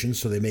sensation.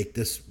 So they make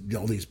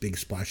all these big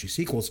splashy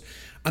sequels.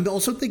 I'm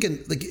also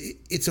thinking like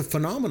it's a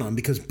phenomenon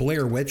because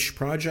Blair Witch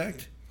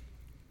Project,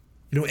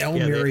 El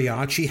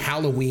Mariachi,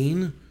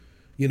 Halloween,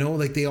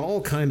 like they all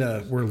kind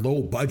of were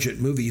low budget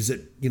movies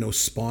that,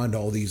 spawned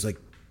all these like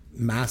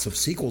massive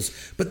sequels,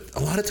 but a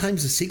lot of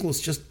times the sequels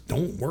just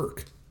don't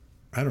work.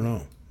 I don't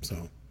know.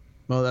 So,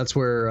 well, that's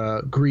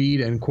where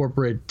greed and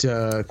corporate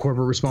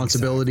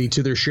responsibility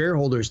to their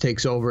shareholders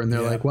takes over, and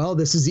they're like, well,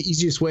 this is the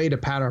easiest way to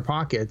pad our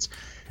pockets,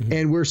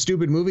 and we're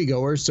stupid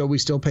moviegoers, so we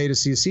still pay to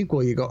see a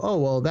sequel. You go, oh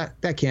well, that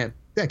can't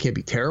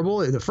be terrible.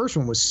 The first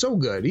one was so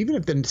good. Even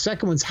if the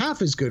second one's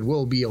half as good,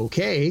 we'll be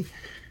okay.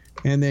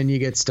 And then you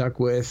get stuck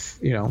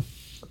with a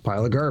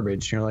pile of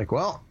garbage. You're like,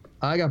 well,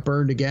 I got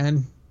burned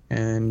again.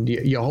 And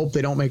you hope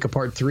they don't make a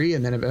part 3,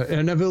 and then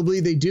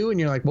inevitably they do, and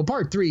you're like, well,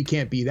 part 3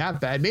 can't be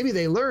that bad. Maybe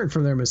they learned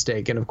from their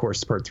mistake, and of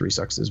course, part 3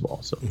 sucks as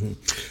well. So,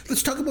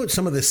 let's talk about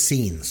some of the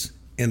scenes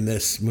in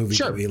this movie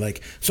that we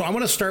like. So, I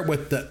want to start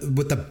with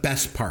the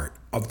best part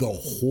of the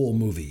whole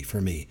movie for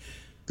me,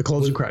 the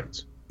closing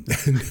credits.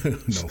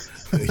 No,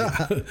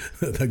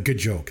 good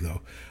joke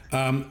though.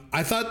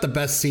 I thought the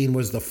best scene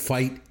was the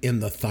fight in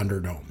the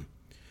Thunderdome.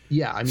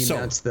 Yeah, I mean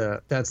that's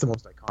the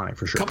most iconic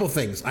for sure. Couple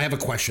things. I have a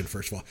question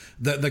first of all.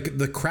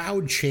 The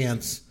crowd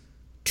chants,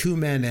 2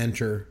 men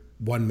enter,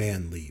 1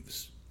 man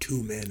leaves.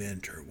 2 men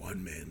enter,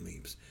 1 man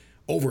leaves.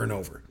 Over and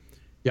over.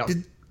 Yeah.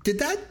 Did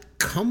that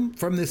come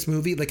from this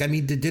movie? Like, I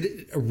mean, did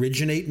it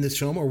originate in this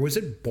film, or was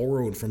it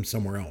borrowed from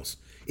somewhere else?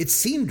 It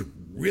seemed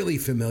really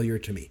familiar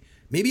to me.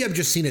 Maybe I've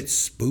just seen it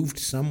spoofed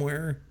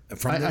somewhere.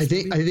 I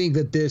think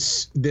that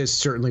this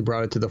certainly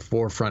brought it to the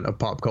forefront of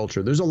pop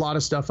culture. There's a lot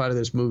of stuff out of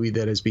this movie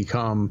that has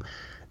become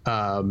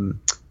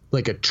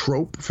like a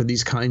trope for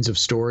these kinds of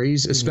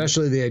stories,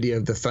 especially the idea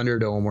of the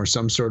Thunderdome or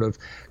some sort of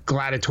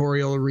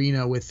gladiatorial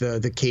arena with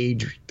the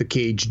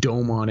cage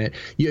dome on it.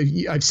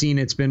 I've seen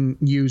it's been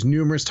used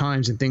numerous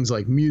times in things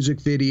like music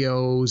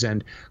videos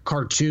and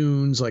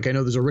cartoons. Like I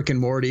know there's a Rick and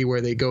Morty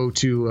where they go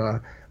to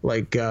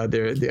they go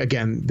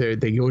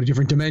to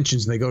different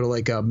dimensions, and they go to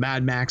like a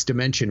Mad Max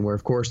dimension where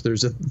of course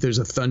there's a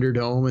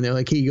Thunderdome, and they're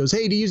like, he goes,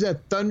 hey, do you use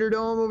that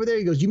Thunderdome over there?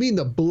 He goes, you mean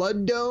the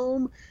Blood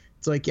Dome?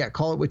 It's like, yeah,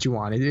 call it what you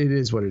want. It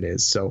is what it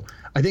is. So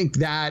I think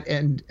that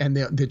and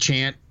the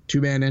chant, 2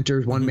 man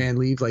enters, 1 man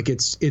leave, like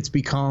it's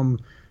become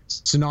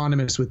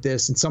synonymous with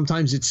this. And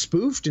sometimes it's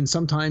spoofed, and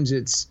sometimes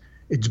it's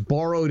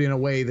borrowed in a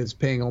way that's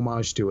paying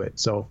homage to it.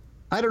 So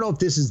I don't know if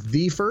this is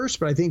the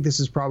first, but I think this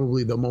is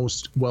probably the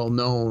most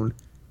well-known,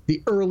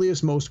 the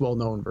earliest, most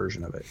well-known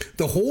version of it.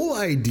 The whole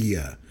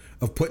idea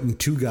of putting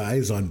two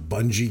guys on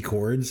bungee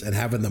cords and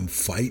having them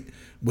fight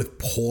with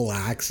pole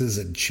axes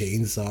and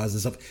chainsaws and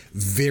stuff.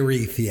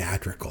 Very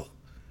theatrical.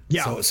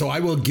 Yeah. So I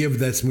will give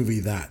this movie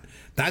that.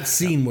 That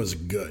scene was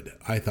good,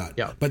 I thought.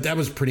 Yeah. But that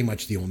was pretty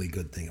much the only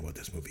good thing about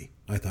this movie,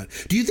 I thought.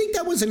 Do you think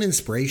that was an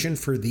inspiration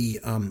for the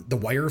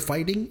wire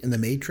fighting in The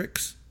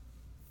Matrix?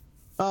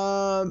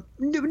 I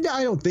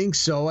don't think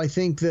so. I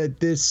think that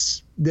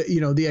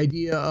the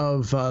idea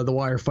of the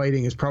wire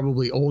fighting is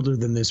probably older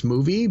than this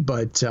movie.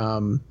 But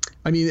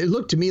I mean, it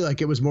looked to me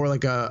like it was more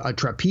like a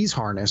trapeze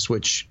harness,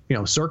 which,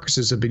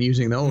 circuses have been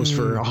using those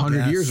for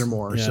 100 years or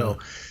more. Yeah. So.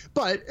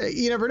 But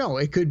you never know.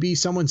 It could be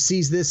someone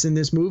sees this in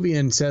this movie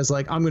and says,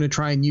 like, I'm going to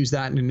try and use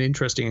that in an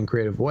interesting and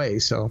creative way.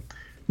 So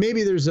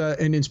maybe there's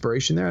an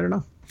inspiration there. I don't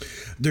know.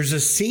 There's a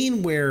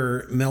scene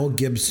where Mel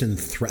Gibson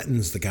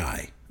threatens the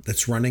guy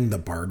that's running the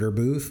barter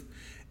booth.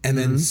 And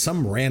then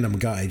some random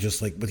guy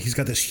but he's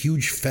got this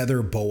huge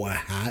feather boa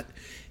hat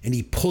and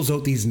he pulls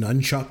out these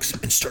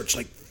nunchucks and starts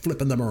like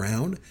flipping them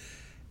around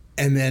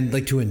and then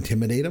like to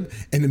intimidate him.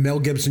 And then Mel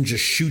Gibson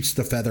just shoots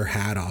the feather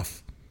hat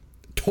off.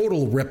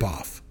 Total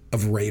ripoff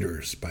of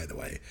Raiders, by the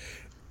way.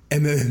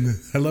 And then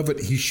I love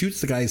it. He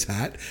shoots the guy's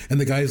hat and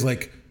the guy's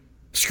like,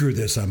 screw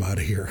this, I'm out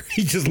of here.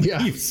 He just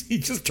leaves. He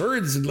just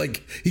turns and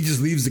he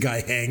just leaves the guy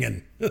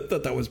hanging. I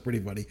thought that was pretty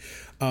funny.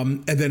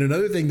 And then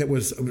another thing that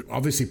was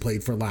obviously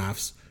played for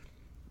laughs,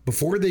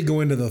 before they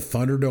go into the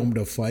Thunderdome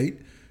to fight,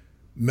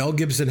 Mel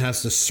Gibson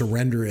has to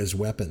surrender his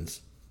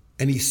weapons.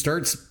 And he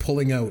starts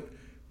pulling out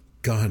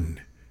gun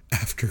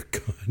after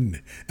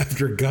gun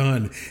after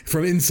gun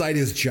from inside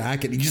his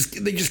jacket.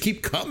 They just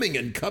keep coming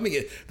and coming.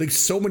 Like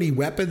so many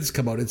weapons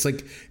come out. It's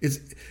like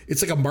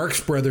a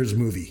Marx Brothers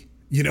movie,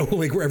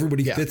 like where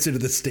everybody fits into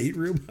the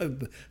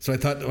stateroom. So I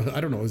thought,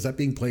 I don't know, is that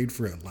being played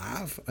for a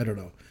laugh? I don't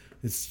know.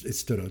 It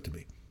stood out to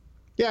me.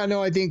 Yeah,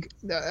 no, I think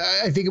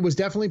it was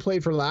definitely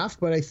played for laugh,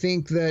 but I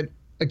think that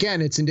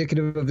again, it's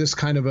indicative of this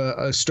kind of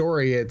a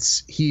story.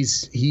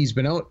 He's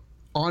been out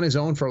on his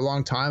own for a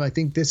long time. I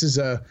think this is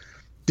a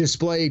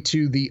display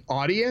to the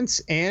audience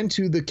and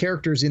to the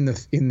characters in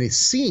the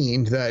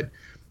scene that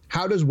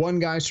how does one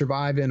guy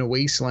survive in a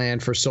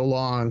wasteland for so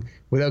long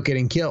without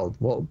getting killed?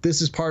 Well,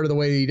 this is part of the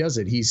way that he does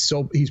it.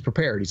 He's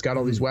prepared. He's got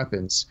all these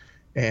weapons,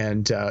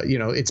 and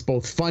it's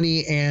both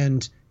funny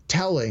and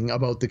telling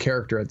about the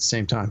character at the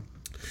same time.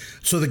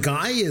 So the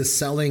guy is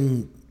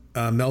selling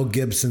Mel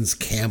Gibson's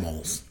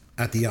camels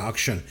at the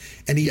auction,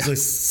 and he's a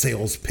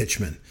sales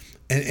pitchman,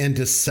 and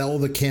to sell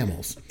the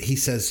camels, he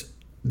says,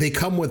 they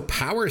come with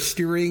power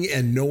steering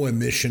and no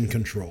emission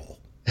control.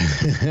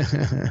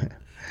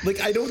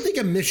 I don't think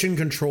emission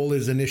control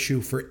is an issue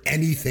for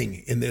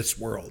anything in this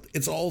world.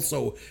 It's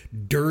also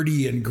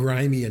dirty and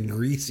grimy and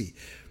greasy,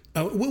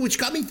 which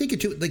got me thinking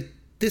too,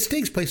 this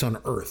takes place on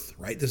Earth,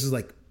 right? This is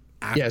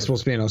it's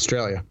supposed to be in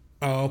Australia.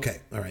 Oh, okay.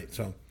 All right.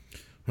 So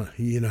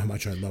you know how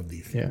much I love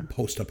these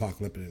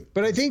post-apocalyptic.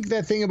 But I think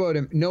that thing about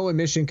no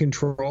emission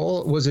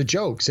control was a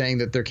joke, saying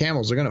that their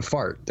camels are going to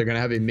fart. They're going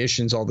to have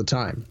emissions all the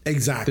time.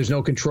 Exactly. There's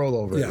no control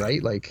over it,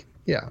 right?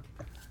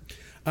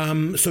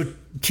 So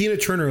Tina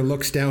Turner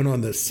looks down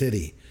on the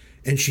city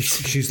and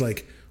she's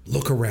like,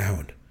 look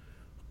around.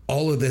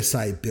 All of this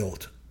I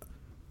built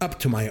up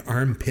to my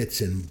armpits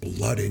in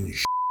blood and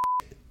shit.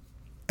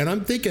 And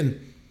I'm thinking,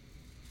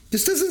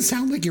 this doesn't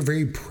sound like you're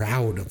very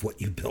proud of what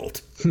you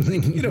built.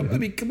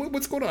 Come on,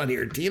 what's going on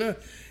here, Tina?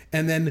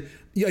 And then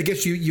I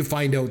guess you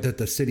find out that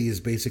the city is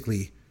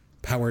basically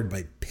powered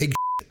by pig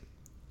shit.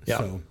 Yeah.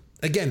 So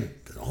again,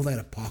 all that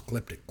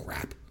apocalyptic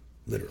crap,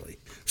 literally.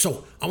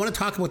 So I want to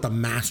talk about the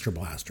Master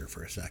Blaster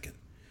for a second.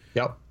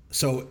 Yep.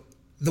 So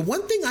the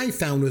one thing I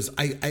found was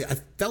I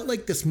felt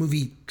like this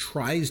movie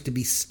tries to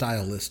be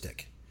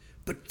stylistic,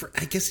 but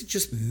I guess it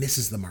just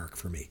misses the mark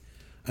for me.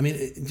 I mean,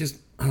 it just...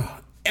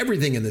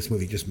 everything in this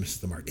movie just misses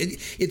the mark.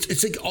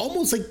 It's like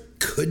almost like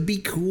could be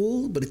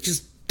cool, but it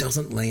just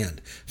doesn't land.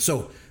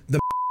 So the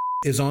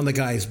is on the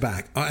guy's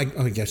back. I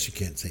guess you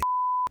can't say,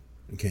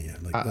 can you?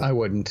 I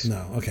wouldn't.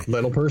 No. Okay.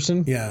 Little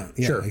person. Yeah.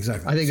 Sure.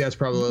 Exactly. I think that's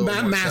probably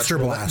Master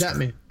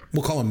Blaster.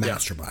 We'll call him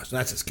Master Blaster.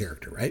 That's his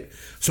character, right?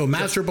 So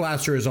Master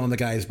Blaster is on the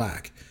guy's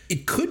back.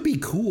 It could be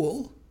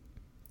cool,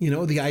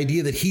 the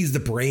idea that he's the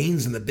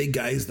brains and the big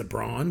guy is the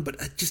brawn, but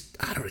it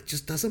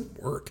just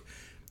doesn't work.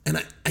 And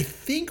I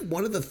think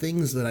one of the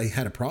things that I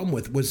had a problem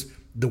with was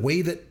the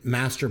way that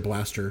Master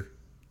Blaster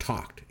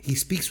talked. He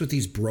speaks with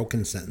these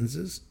broken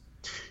sentences.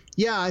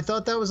 Yeah, I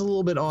thought that was a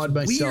little bit odd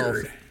myself.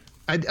 Weird.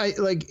 I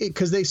like it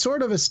because they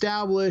sort of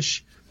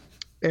establish,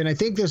 and I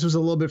think this was a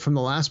little bit from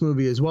the last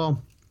movie as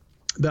well,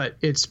 that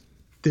it's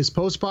this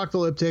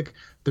post-apocalyptic.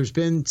 There's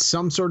been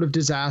some sort of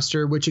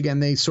disaster, which again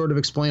they sort of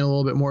explain a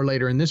little bit more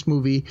later in this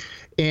movie,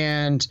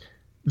 and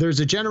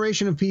there's a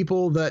generation of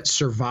people that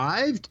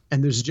survived,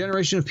 and there's a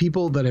generation of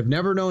people that have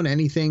never known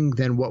anything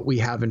than what we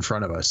have in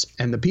front of us.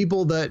 And the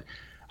people that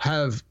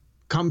have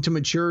come to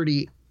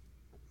maturity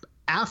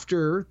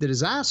after the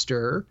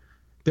disaster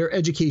their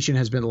education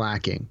has been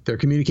lacking. Their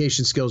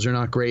communication skills are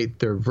not great.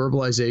 Their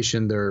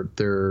verbalization,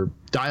 their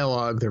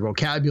dialogue, their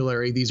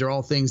vocabulary, these are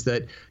all things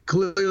that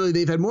clearly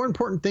they've had more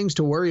important things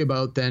to worry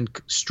about than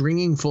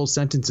stringing full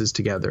sentences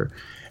together.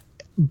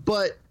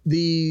 But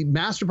the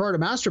master part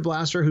of Master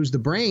Blaster, who's the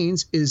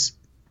brains, is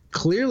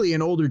clearly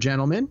an older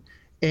gentleman.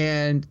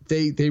 And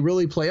they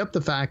really play up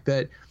the fact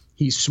that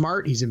he's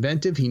smart, he's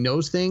inventive, he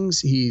knows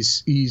things,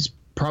 he's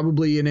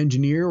probably an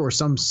engineer or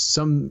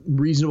some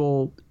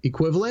reasonable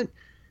equivalent.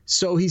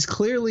 So he's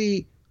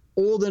clearly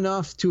old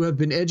enough to have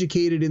been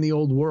educated in the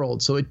old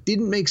world. So it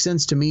didn't make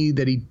sense to me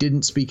that he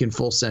didn't speak in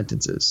full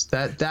sentences.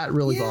 That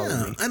really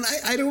bothered me. And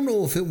I don't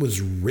know if it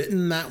was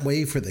written that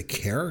way for the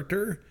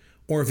character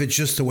or if it's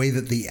just the way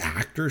that the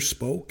actor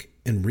spoke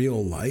in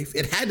real life.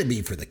 It had to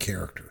be for the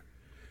character.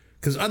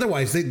 Because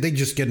otherwise they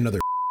just get another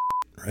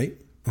right?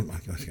 Oh my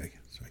gosh, sorry,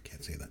 I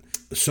can't say that.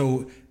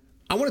 So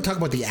I want to talk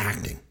about the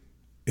acting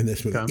in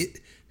this movie. Okay.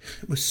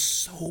 It was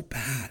so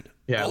bad.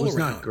 Yeah, it was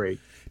around. Not great.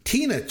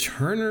 Tina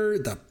Turner,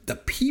 the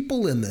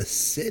people in the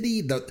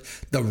city,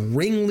 the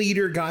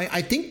ringleader guy.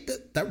 I think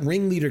that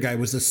ringleader guy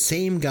was the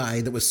same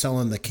guy that was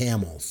selling the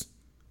camels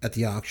at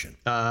the auction.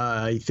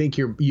 I think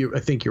you're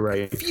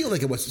right. I feel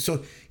like it was.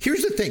 So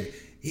here's the thing: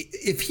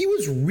 if he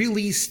was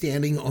really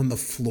standing on the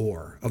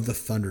floor of the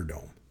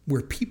Thunderdome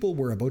where people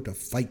were about to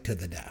fight to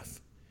the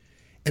death,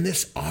 and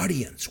this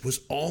audience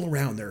was all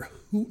around there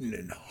hooting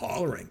and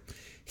hollering,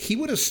 he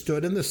would have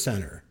stood in the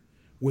center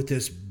with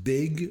this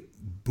big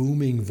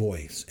booming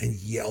voice and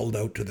yelled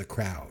out to the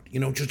crowd,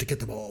 just to get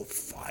them all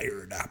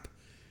fired up,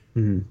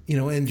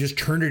 and just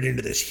turned it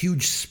into this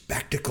huge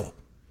spectacle.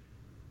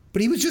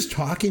 But he was just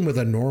talking with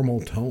a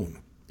normal tone.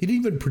 He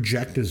didn't even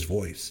project his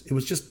voice. It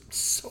was just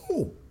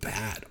so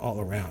bad all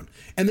around.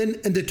 And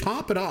to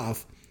top it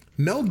off,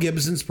 Mel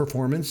Gibson's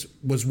performance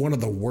was one of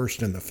the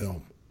worst in the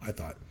film, I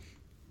thought.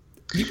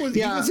 He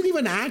wasn't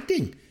even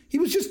acting. He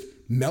was just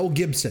Mel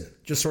Gibson,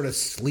 just sort of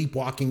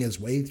sleepwalking his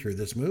way through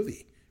this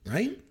movie.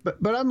 Right.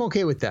 But I'm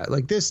OK with that.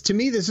 Like this, to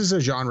me, this is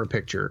a genre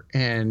picture.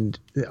 And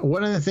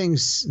one of the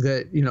things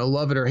that,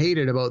 love it or hate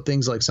it about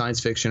things like science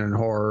fiction and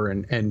horror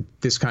and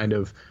this kind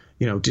of,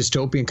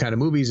 dystopian kind of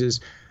movies is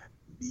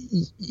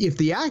if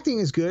the acting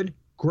is good,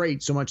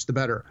 great, so much the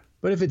better.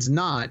 But if it's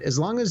not, as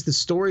long as the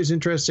story is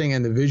interesting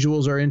and the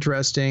visuals are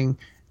interesting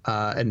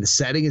and the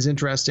setting is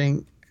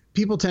interesting,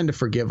 people tend to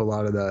forgive a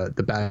lot of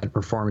the bad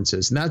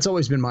performances. And that's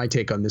always been my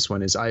take on this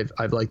one is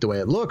I've liked the way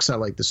it looks. I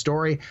like the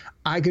story.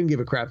 I couldn't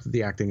give a crap that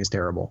the acting is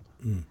terrible.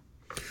 Mm.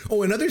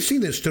 Oh, another scene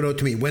that stood out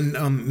to me when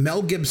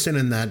Mel Gibson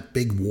and that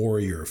big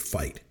warrior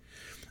fight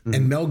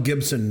and Mel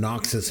Gibson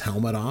knocks his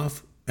helmet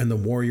off and the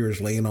warrior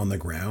is laying on the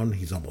ground.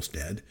 He's almost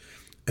dead.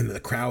 And the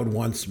crowd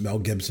wants Mel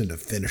Gibson to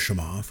finish him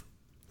off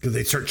because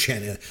they start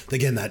chanting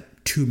again,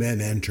 that 2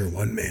 men enter,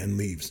 1 man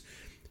leaves.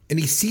 And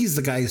he sees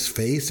the guy's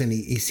face and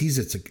he sees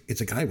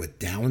it's a guy with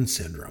Down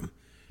syndrome.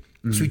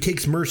 Mm-hmm. So he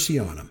takes mercy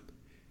on him.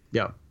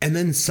 Yeah. And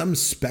then some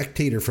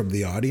spectator from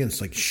the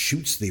audience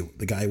shoots the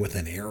guy with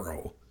an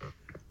arrow.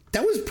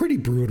 That was pretty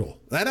brutal.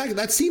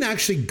 That scene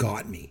actually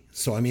got me.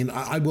 So,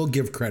 I will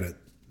give credit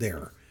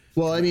there.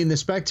 Well, the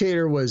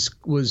spectator was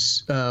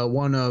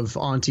one of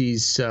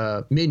Auntie's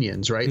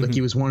minions, right? Mm-hmm. Like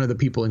he was one of the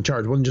people in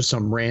charge. It wasn't just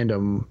some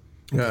random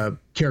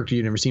character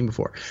you'd never seen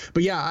before.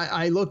 But yeah,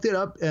 I looked it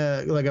up.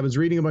 I was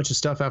reading a bunch of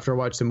stuff after I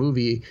watched the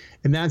movie.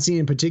 And that scene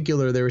in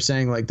particular, they were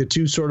saying the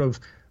two sort of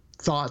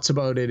thoughts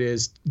about it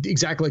is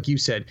exactly like you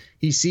said.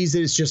 He sees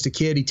that it's just a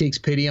kid. He takes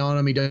pity on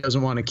him. He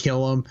doesn't want to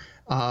kill him.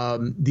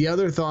 The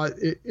other thought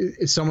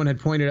someone had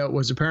pointed out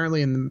was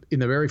apparently in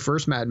the very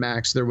first Mad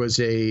Max, there was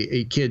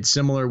a kid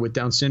similar with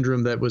Down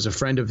syndrome that was a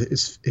friend of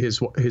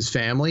his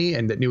family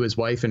and that knew his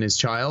wife and his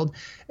child.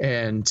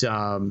 And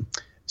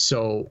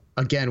so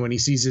again, when he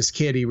sees this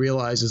kid, he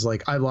realizes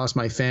I've lost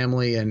my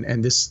family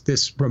and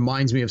this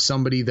reminds me of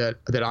somebody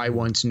that I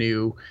once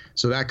knew.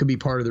 So that could be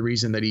part of the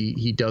reason that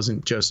he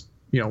doesn't just,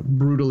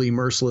 brutally,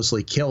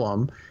 mercilessly kill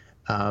him.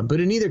 But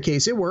in either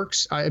case, it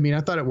works. I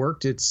thought it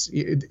worked.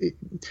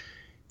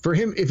 For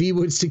him, if he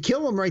was to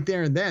kill him right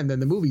there and then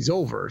the movie's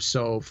over.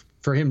 So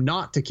for him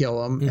not to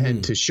kill him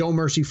and to show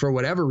mercy for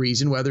whatever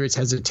reason, whether it's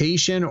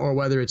hesitation or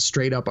whether it's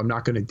straight up, I'm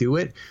not going to do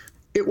it.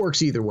 It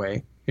works either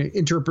way.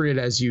 Interpret it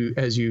as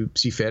you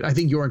see fit. I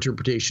think your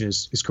interpretation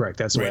is correct.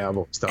 That's the way I've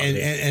always thought.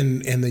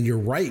 And then you're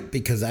right,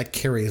 because that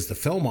carries the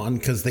film on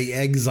because they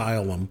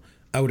exile him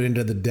out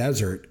into the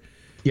desert.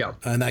 Yeah.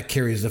 And that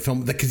carries the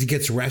film because he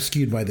gets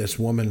rescued by this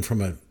woman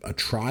from a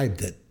tribe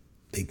that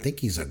they think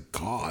he's a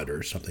god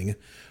or something.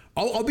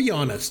 I'll be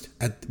honest.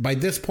 By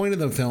this point of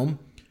the film,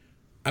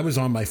 I was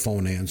on my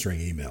phone answering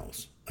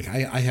emails.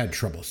 I had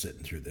trouble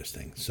sitting through this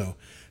thing. So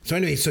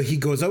anyway, so he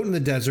goes out in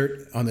the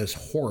desert on this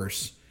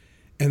horse.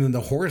 And then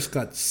the horse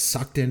got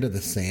sucked into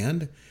the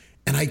sand.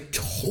 And I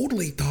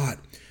totally thought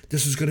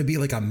this was going to be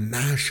like a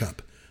mashup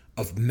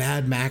of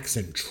Mad Max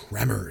and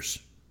Tremors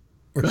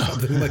or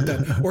something like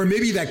that. Or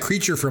maybe that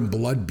creature from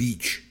Blood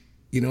Beach,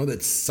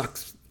 that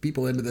sucks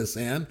people into the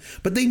sand.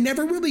 But they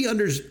never really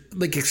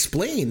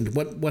explained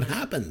what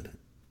happened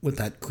with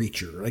that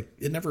creature.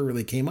 It never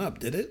really came up,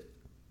 did it?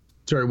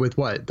 Sorry, with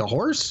what? The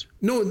horse?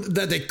 No,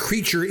 the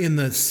creature in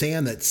the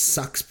sand that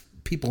sucks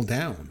people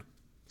down.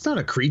 It's not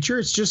a creature.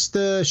 It's just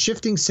the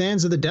shifting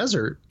sands of the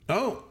desert.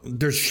 Oh,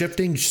 there's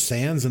shifting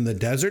sands in the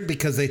desert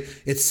because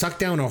it sucked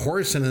down a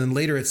horse and then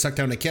later it sucked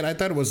down a kid. I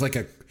thought it was like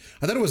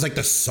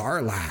the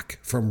Sarlacc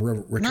from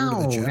Return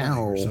of the Jedi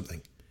or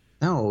something.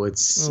 No,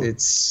 it's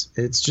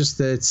just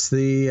that it's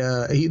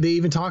the they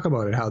even talk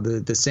about it, how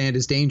the sand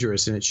is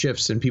dangerous and it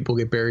shifts and people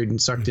get buried and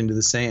sucked into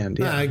the sand.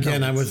 Yeah,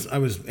 I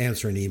was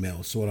answering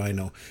emails, so what I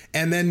know.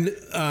 And then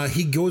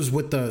he goes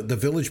with the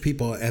village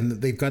people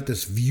and they've got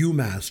this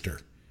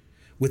Viewmaster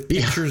with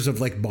pictures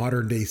of like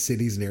modern day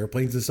cities and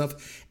airplanes and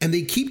stuff. And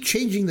they keep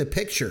changing the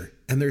picture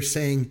and they're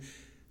saying,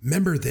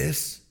 remember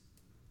this?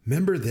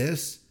 Remember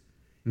this?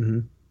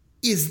 Mm-hmm.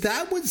 Is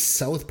that what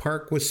South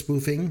Park was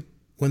spoofing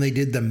when they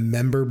did the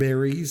Member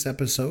Berries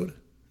episode?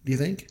 Do you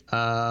think?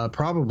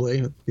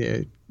 Probably.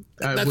 Yeah.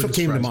 That's what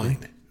came to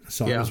mind.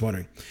 So I was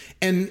wondering.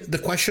 And the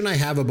question I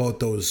have about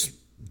those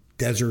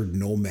desert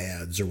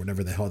nomads or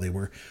whatever the hell they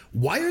were,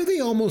 why are they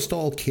almost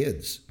all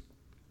kids?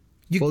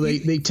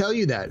 They tell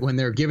you that when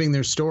they're giving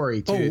their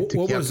story to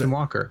Captain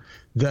Walker,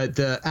 that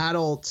the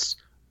adults.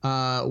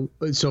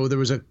 So there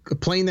was a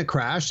plane that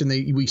crashed,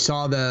 and we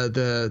saw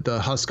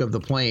the husk of the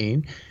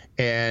plane,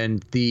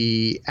 and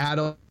the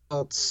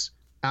adults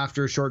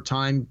after a short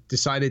time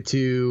decided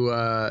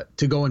to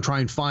go and try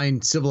and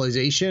find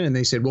civilization, and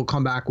they said we'll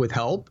come back with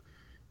help,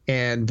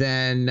 and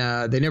then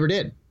they never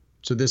did.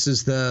 So this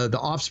is the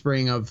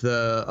offspring of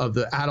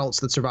the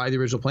adults that survived the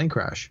original plane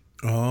crash.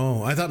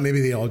 Oh, I thought maybe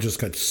they all just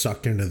got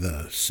sucked into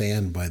the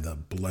sand by the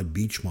blood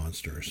beach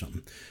monster or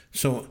something.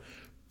 So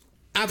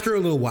after a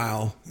little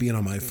while being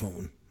on my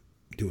phone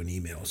doing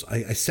emails,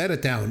 I set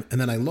it down and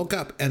then I look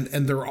up and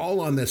they're all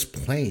on this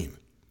plane.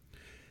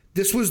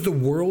 This was the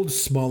world's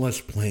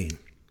smallest plane.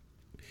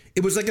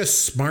 It was like a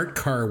smart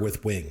car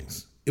with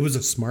wings. It was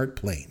a smart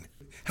plane.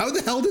 How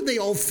the hell did they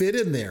all fit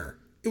in there?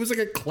 It was like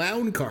a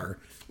clown car.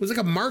 It was like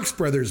a Marx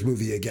Brothers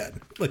movie again.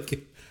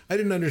 Like, I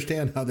didn't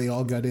understand how they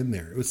all got in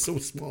there. It was so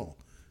small.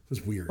 It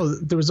was weird. Oh,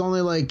 there was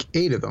only like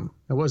 8 of them.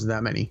 There wasn't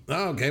that many.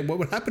 Oh, okay. What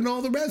would happen to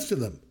all the rest of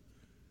them?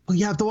 Well,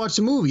 you have to watch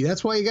the movie.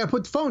 That's why you got to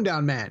put the phone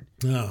down, man.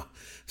 Oh.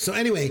 So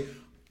anyway,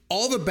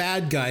 all the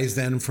bad guys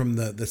then from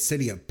the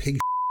city of pig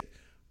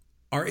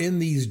are in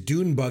these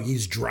dune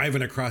buggies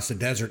driving across the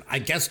desert, I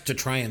guess to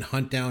try and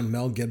hunt down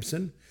Mel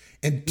Gibson.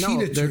 And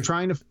they're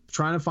trying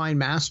to find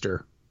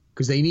Master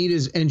because they need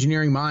his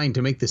engineering mind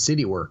to make the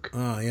city work.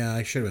 Oh, yeah,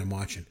 I should have been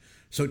watching.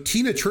 So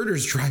Tina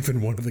Turner's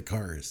driving one of the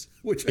cars,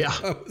 which I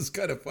thought was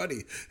kind of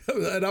funny.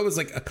 And I was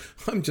like,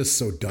 I'm just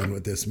so done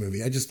with this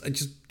movie. I just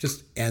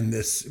end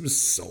this. It was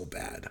so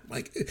bad.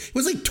 Like, it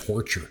was like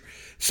torture.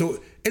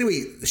 So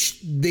anyway,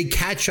 they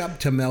catch up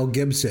to Mel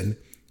Gibson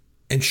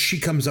and she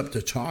comes up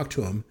to talk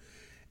to him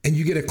and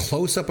you get a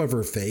close up of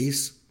her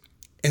face.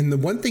 And the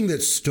one thing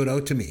that stood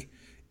out to me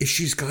is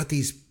she's got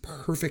these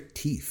perfect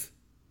teeth.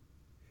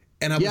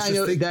 And I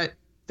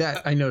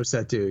noticed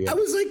that too. Yeah. I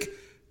was like,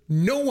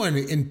 no one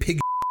in pig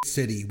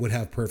city would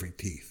have perfect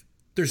teeth.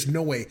 There's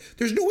no way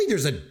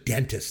there's a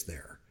dentist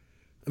there.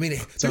 I mean,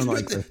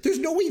 there's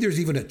no way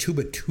there's even a tube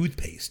of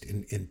toothpaste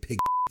in pig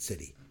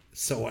city.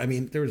 So, I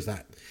mean, there was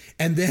that.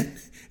 And then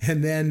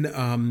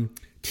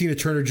Tina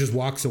Turner just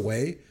walks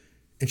away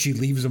and she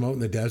leaves him out in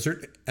the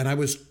desert. And I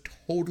was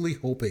totally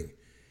hoping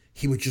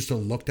he would just have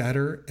looked at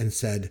her and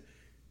said,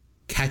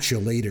 "Catch you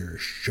later,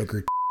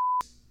 sugar."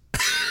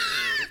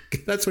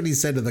 That's what he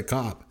said to the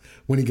cop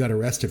when he got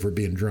arrested for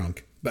being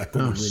drunk back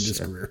when he was in his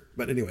career.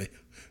 But anyway,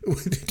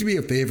 do me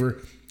a favor,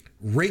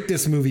 rate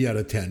this movie out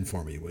of 10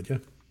 for me, would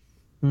you?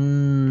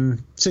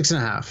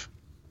 6.5.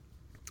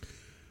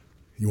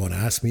 You want to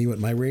ask me what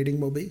my rating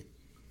will be?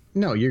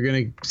 No, you're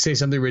going to say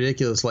something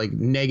ridiculous like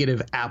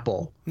negative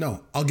apple.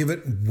 No, I'll give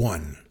it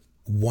 1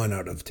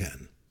 out of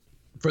 10.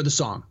 For the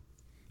song.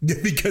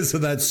 Because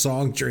of that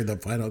song during the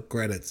final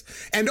credits.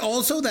 And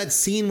also that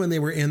scene when they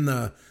were in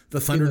the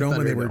Thunderdome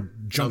when they were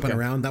jumping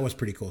around. That was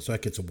pretty cool. So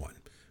that gets a 1.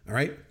 All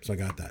right? So I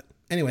got that.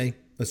 Anyway,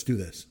 let's do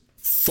this.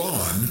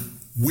 Fun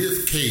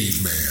with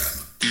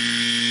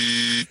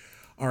Caveman.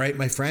 All right,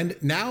 my friend.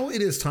 Now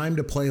it is time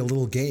to play a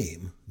little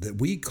game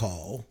that we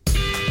call Pick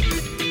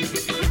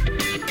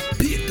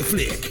the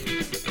Flick.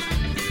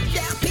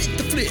 Yeah, pick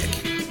the flick.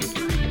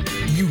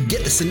 You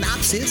get the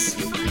synopsis,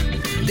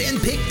 then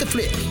pick the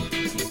flick.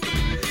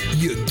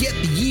 You get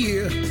the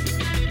year,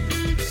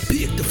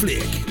 pick the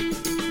flick.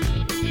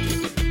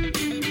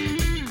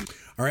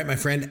 All right, my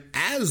friend,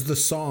 as the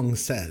song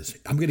says,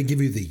 I'm going to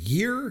give you the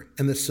year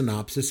and the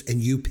synopsis,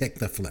 and you pick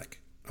the flick.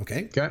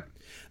 Okay? Okay.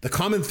 The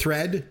common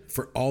thread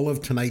for all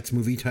of tonight's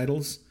movie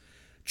titles,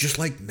 just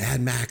like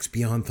Mad Max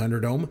Beyond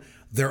Thunderdome,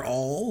 they're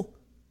all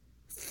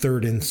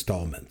third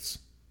installments.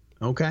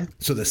 Okay.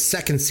 So the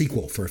second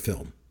sequel for a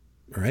film.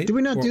 All right. Did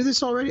we not do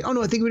this already? Oh,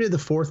 no, I think we did the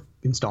 4th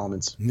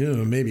installments.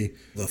 No, maybe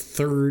the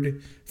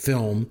third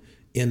film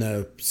in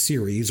a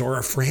series or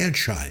a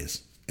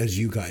franchise, as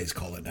you guys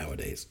call it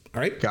nowadays.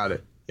 All right. Got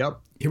it. Yep.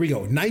 Here we go.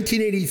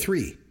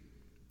 1983.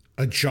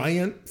 A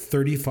giant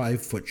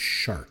 35-foot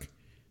shark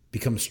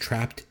becomes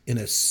trapped in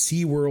a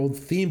SeaWorld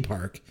theme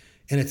park,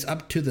 and it's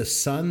up to the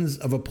sons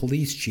of a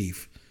police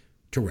chief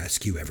to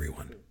rescue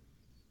everyone.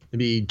 It'd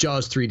be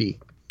Jaws 3D.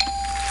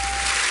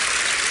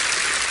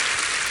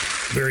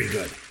 Very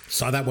good.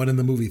 Saw that one in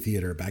the movie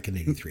theater back in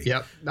 83.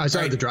 Yep. I saw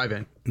it at the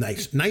drive-in.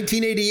 Nice.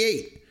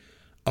 1988,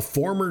 a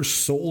former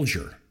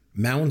soldier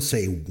mounts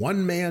a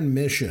one-man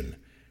mission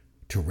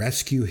to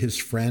rescue his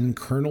friend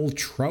Colonel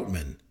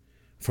Troutman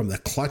from the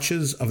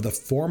clutches of the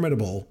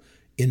formidable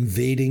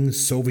invading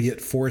Soviet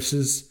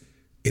forces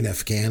in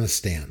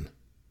Afghanistan.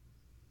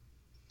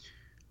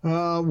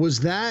 Was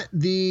that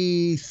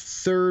the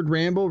third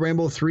Rambo,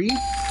 Rambo 3?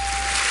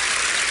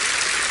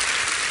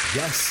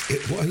 Yes,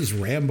 it was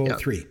Rambo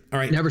 3. All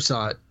right. Never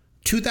saw it.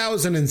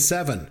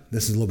 2007.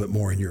 This is a little bit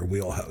more in your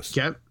wheelhouse.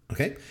 Yep.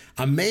 Okay.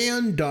 A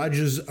man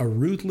dodges a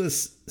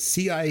ruthless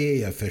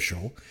CIA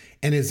official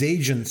and his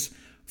agents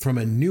from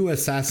a new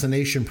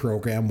assassination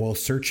program while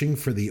searching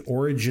for the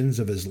origins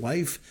of his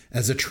life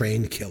as a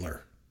trained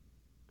killer.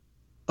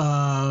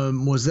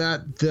 Was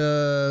that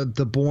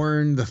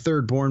the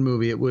third Bourne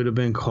movie? It would have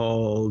been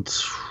called.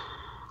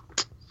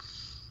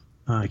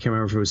 I can't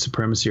remember if it was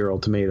Supremacy or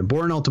Ultimatum.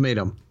 Bourne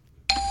Ultimatum.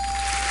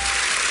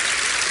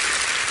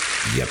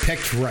 You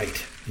picked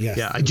right. Yes.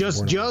 Yeah, I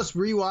just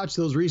rewatched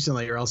those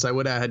recently, or else I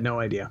would have had no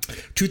idea.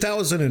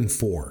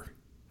 2004.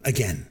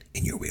 Again,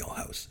 in your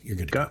wheelhouse. You're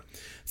good to go.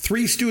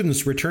 3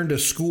 students return to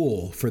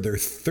school for their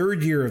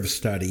third year of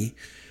study,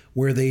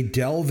 where they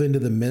delve into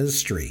the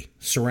mystery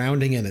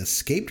surrounding an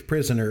escaped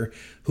prisoner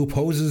who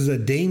poses a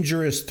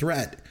dangerous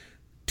threat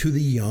to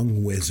the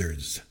young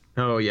wizards.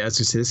 Oh, yeah. I was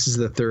going to say, this is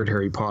the third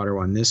Harry Potter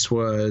one. This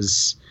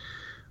was,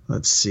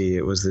 let's see,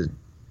 it was the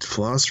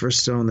Philosopher's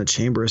Stone, the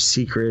Chamber of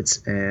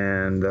Secrets,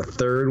 and the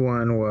third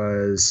one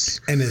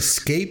was... An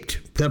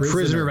escaped prisoner. The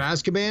Prisoner of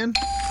Azkaban?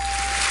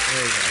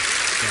 There you go.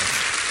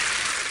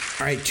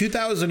 All right,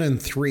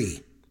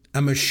 2003.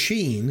 A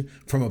machine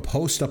from a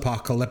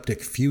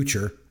post-apocalyptic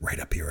future, right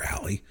up your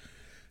alley,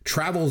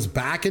 travels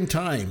back in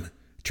time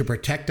to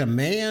protect a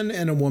man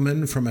and a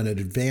woman from an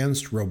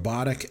advanced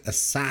robotic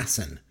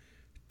assassin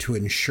to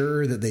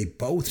ensure that they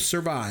both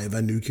survive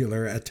a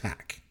nuclear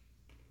attack.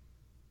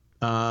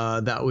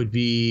 That would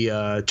be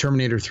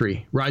Terminator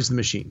 3, Rise of the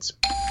Machines.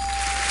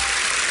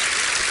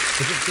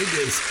 The thing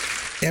is,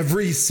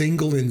 every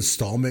single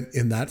installment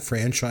in that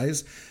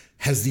franchise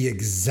has the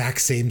exact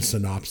same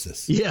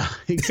synopsis. Yeah,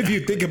 exactly.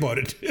 If you think about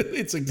it,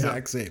 it's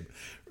exact same.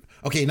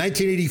 Okay,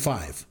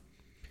 1985.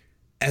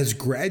 As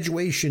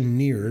graduation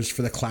nears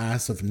for the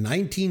class of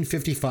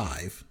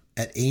 1955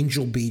 at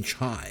Angel Beach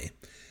High,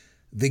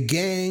 the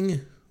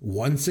gang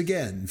once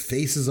again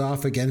faces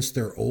off against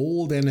their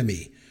old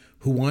enemy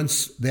who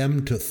wants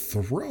them to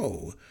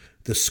throw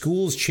the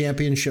school's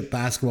championship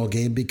basketball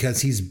game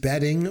because he's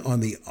betting on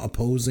the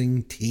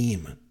opposing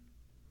team.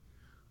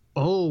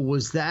 Oh,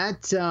 was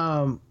that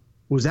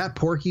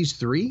Porky's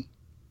 3?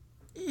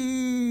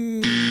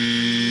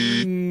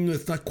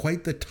 It's not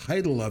quite the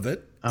title of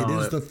it. It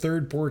is the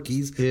third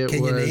Porky's. Can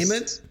you name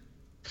it?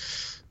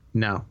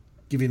 No.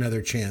 Give you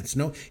another chance.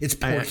 No, it's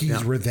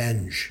Porky's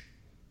Revenge.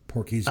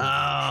 Porky's Revenge.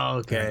 Oh,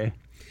 okay.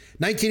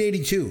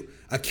 1982.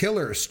 A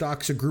killer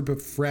stalks a group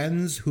of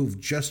friends who've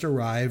just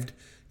arrived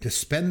to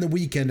spend the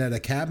weekend at a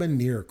cabin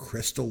near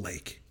Crystal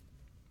Lake.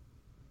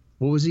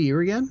 What was the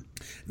year again?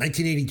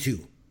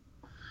 1982.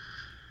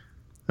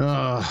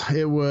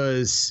 It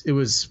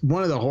was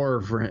one of the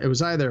horror. It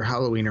was either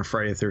Halloween or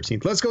Friday the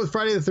 13th. Let's go with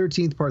Friday the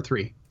 13th, Part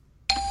 3.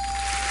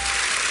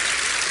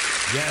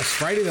 Yes,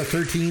 Friday the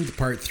 13th,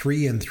 Part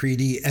 3 in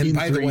 3D. And in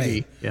by 3D, the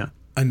way,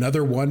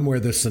 another one where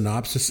the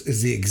synopsis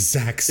is the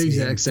exact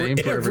same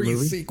for every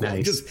movie. Sequel.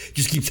 Nice.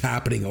 Just keeps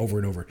happening over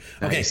and over.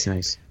 Nice.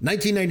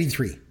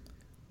 1993.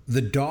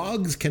 The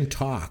Dogs Can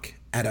Talk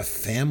at a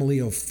Family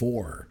of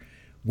 4,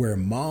 where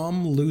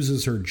mom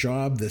loses her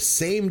job the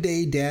same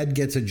day dad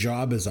gets a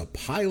job as a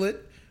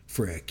pilot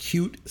for a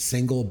cute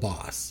single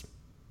boss.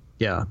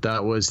 Yeah,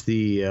 that was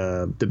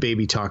the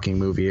baby talking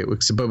movie. It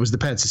was the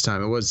pets this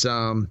time. It was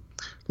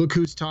Look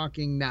Who's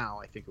Talking Now,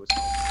 I think it was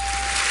called.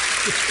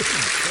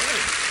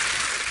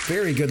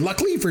 Very good.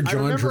 Luckily for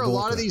John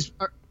Travolta.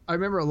 I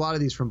remember a lot of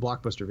these from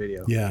Blockbuster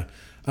Video. Yeah.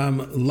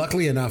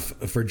 Luckily enough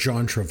for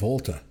John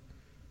Travolta,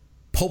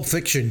 Pulp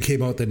Fiction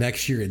came out the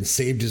next year and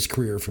saved his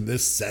career from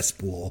this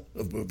cesspool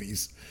of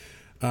movies.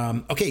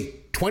 Okay,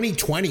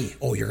 2020.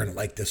 Oh, you're going to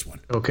like this one.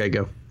 Okay,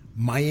 go.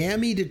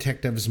 Miami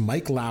detectives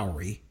Mike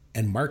Lowry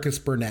and Marcus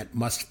Burnett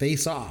must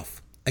face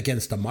off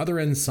against a mother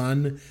and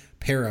son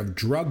pair of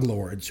drug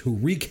lords who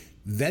wreak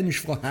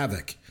vengeful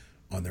havoc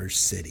on their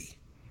city.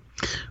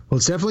 Well,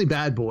 it's definitely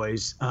Bad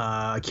Boys.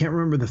 I can't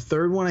remember the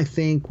third one. I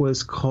think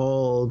was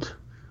called.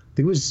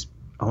 I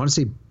want to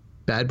say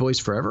Bad Boys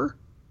Forever.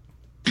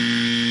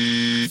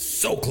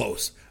 So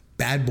close.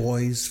 Bad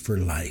Boys for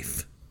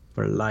Life.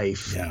 For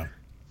life. Yeah.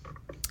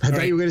 I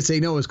thought you were going to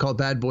say no. It was called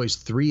Bad Boys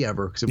 3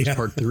 Ever because it was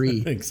Part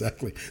 3.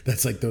 Exactly.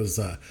 That's like those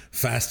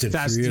Fast and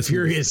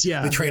Furious.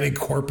 Yeah. They try to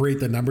incorporate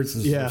the numbers.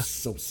 It's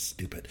so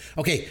stupid.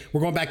 Okay,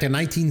 we're going back to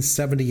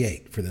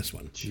 1978 for this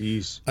one.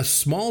 Jeez. A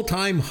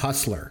small-time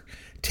hustler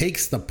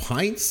takes the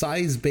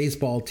pint-sized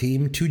baseball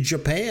team to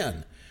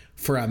Japan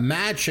for a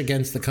match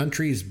against the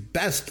country's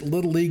best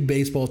Little League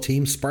baseball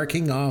team,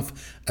 sparking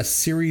off a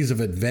series of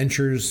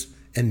adventures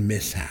and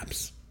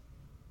mishaps.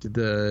 Did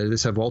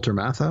this have Walter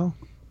Matthau?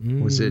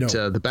 Was it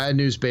No. the Bad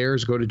News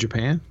Bears go to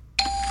Japan?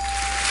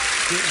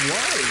 It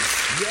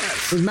was,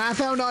 yes. Was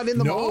Matthau not in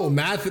the ball?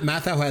 No,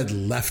 Matthau had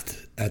left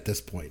at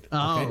this point.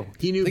 Oh,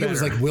 he knew I think better.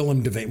 it was like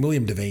William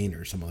Devane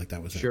or something like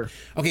that was it. Sure.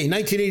 Okay,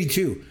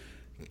 1982.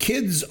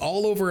 Kids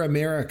all over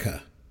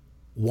America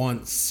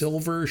want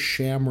silver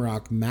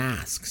shamrock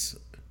masks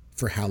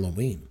for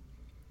Halloween.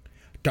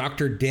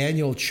 Dr.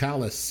 Daniel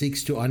Chalice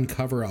seeks to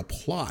uncover a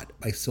plot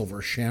by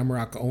Silver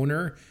Shamrock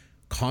owner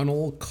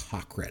Connell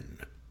Cochran.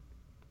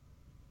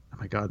 Oh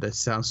my God, that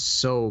sounds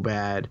so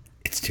bad.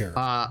 It's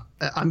terrible.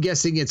 I'm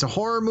guessing it's a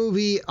horror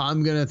movie.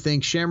 I'm going to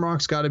think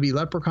Shamrock's got to be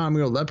Leprechaun. I'm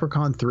going to go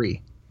Leprechaun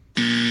 3.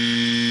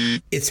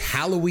 It's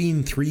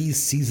Halloween 3's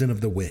Season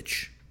of the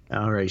Witch.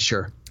 All right,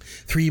 sure.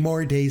 3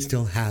 more days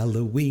till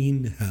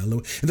Halloween.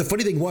 And the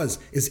funny thing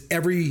is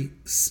every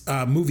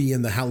movie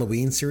in the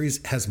Halloween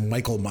series has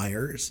Michael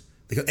Myers,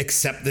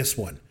 except this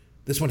one.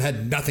 This one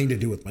had nothing to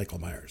do with Michael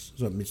Myers.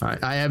 So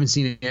I haven't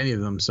seen any of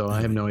them, so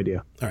I have no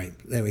idea. All right.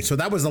 Anyway, so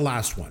that was the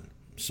last one.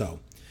 So,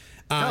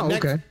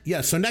 okay.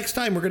 Yeah. So next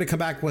time we're going to come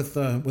back with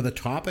a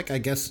topic. I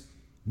guess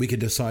we could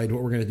decide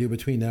what we're going to do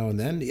between now and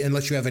then,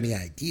 unless you have any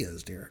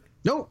ideas, Derek.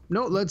 No.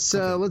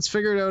 Let's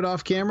figure it out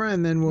off camera,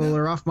 and then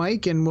or off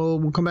mic, and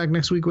we'll come back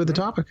next week with a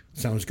topic.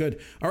 Sounds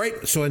good. All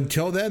right. So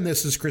until then,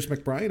 this is Chris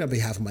McBride on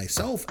behalf of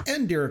myself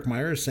and Derek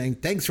Myers saying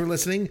thanks for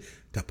listening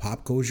to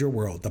Pop Goes Your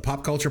World, the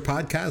pop culture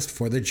podcast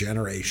for the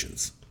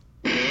generations.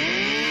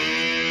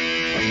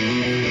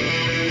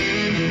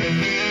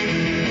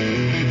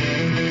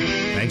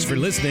 Thanks for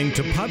listening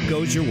to Pop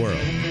Goes Your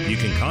World. You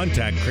can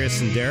contact Chris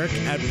and Derek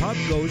at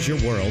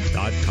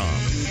popgoesyourworld.com.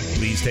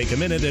 Please take a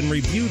minute and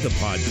review the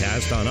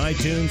podcast on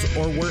iTunes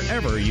or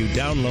wherever you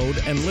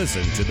download and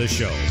listen to the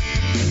show.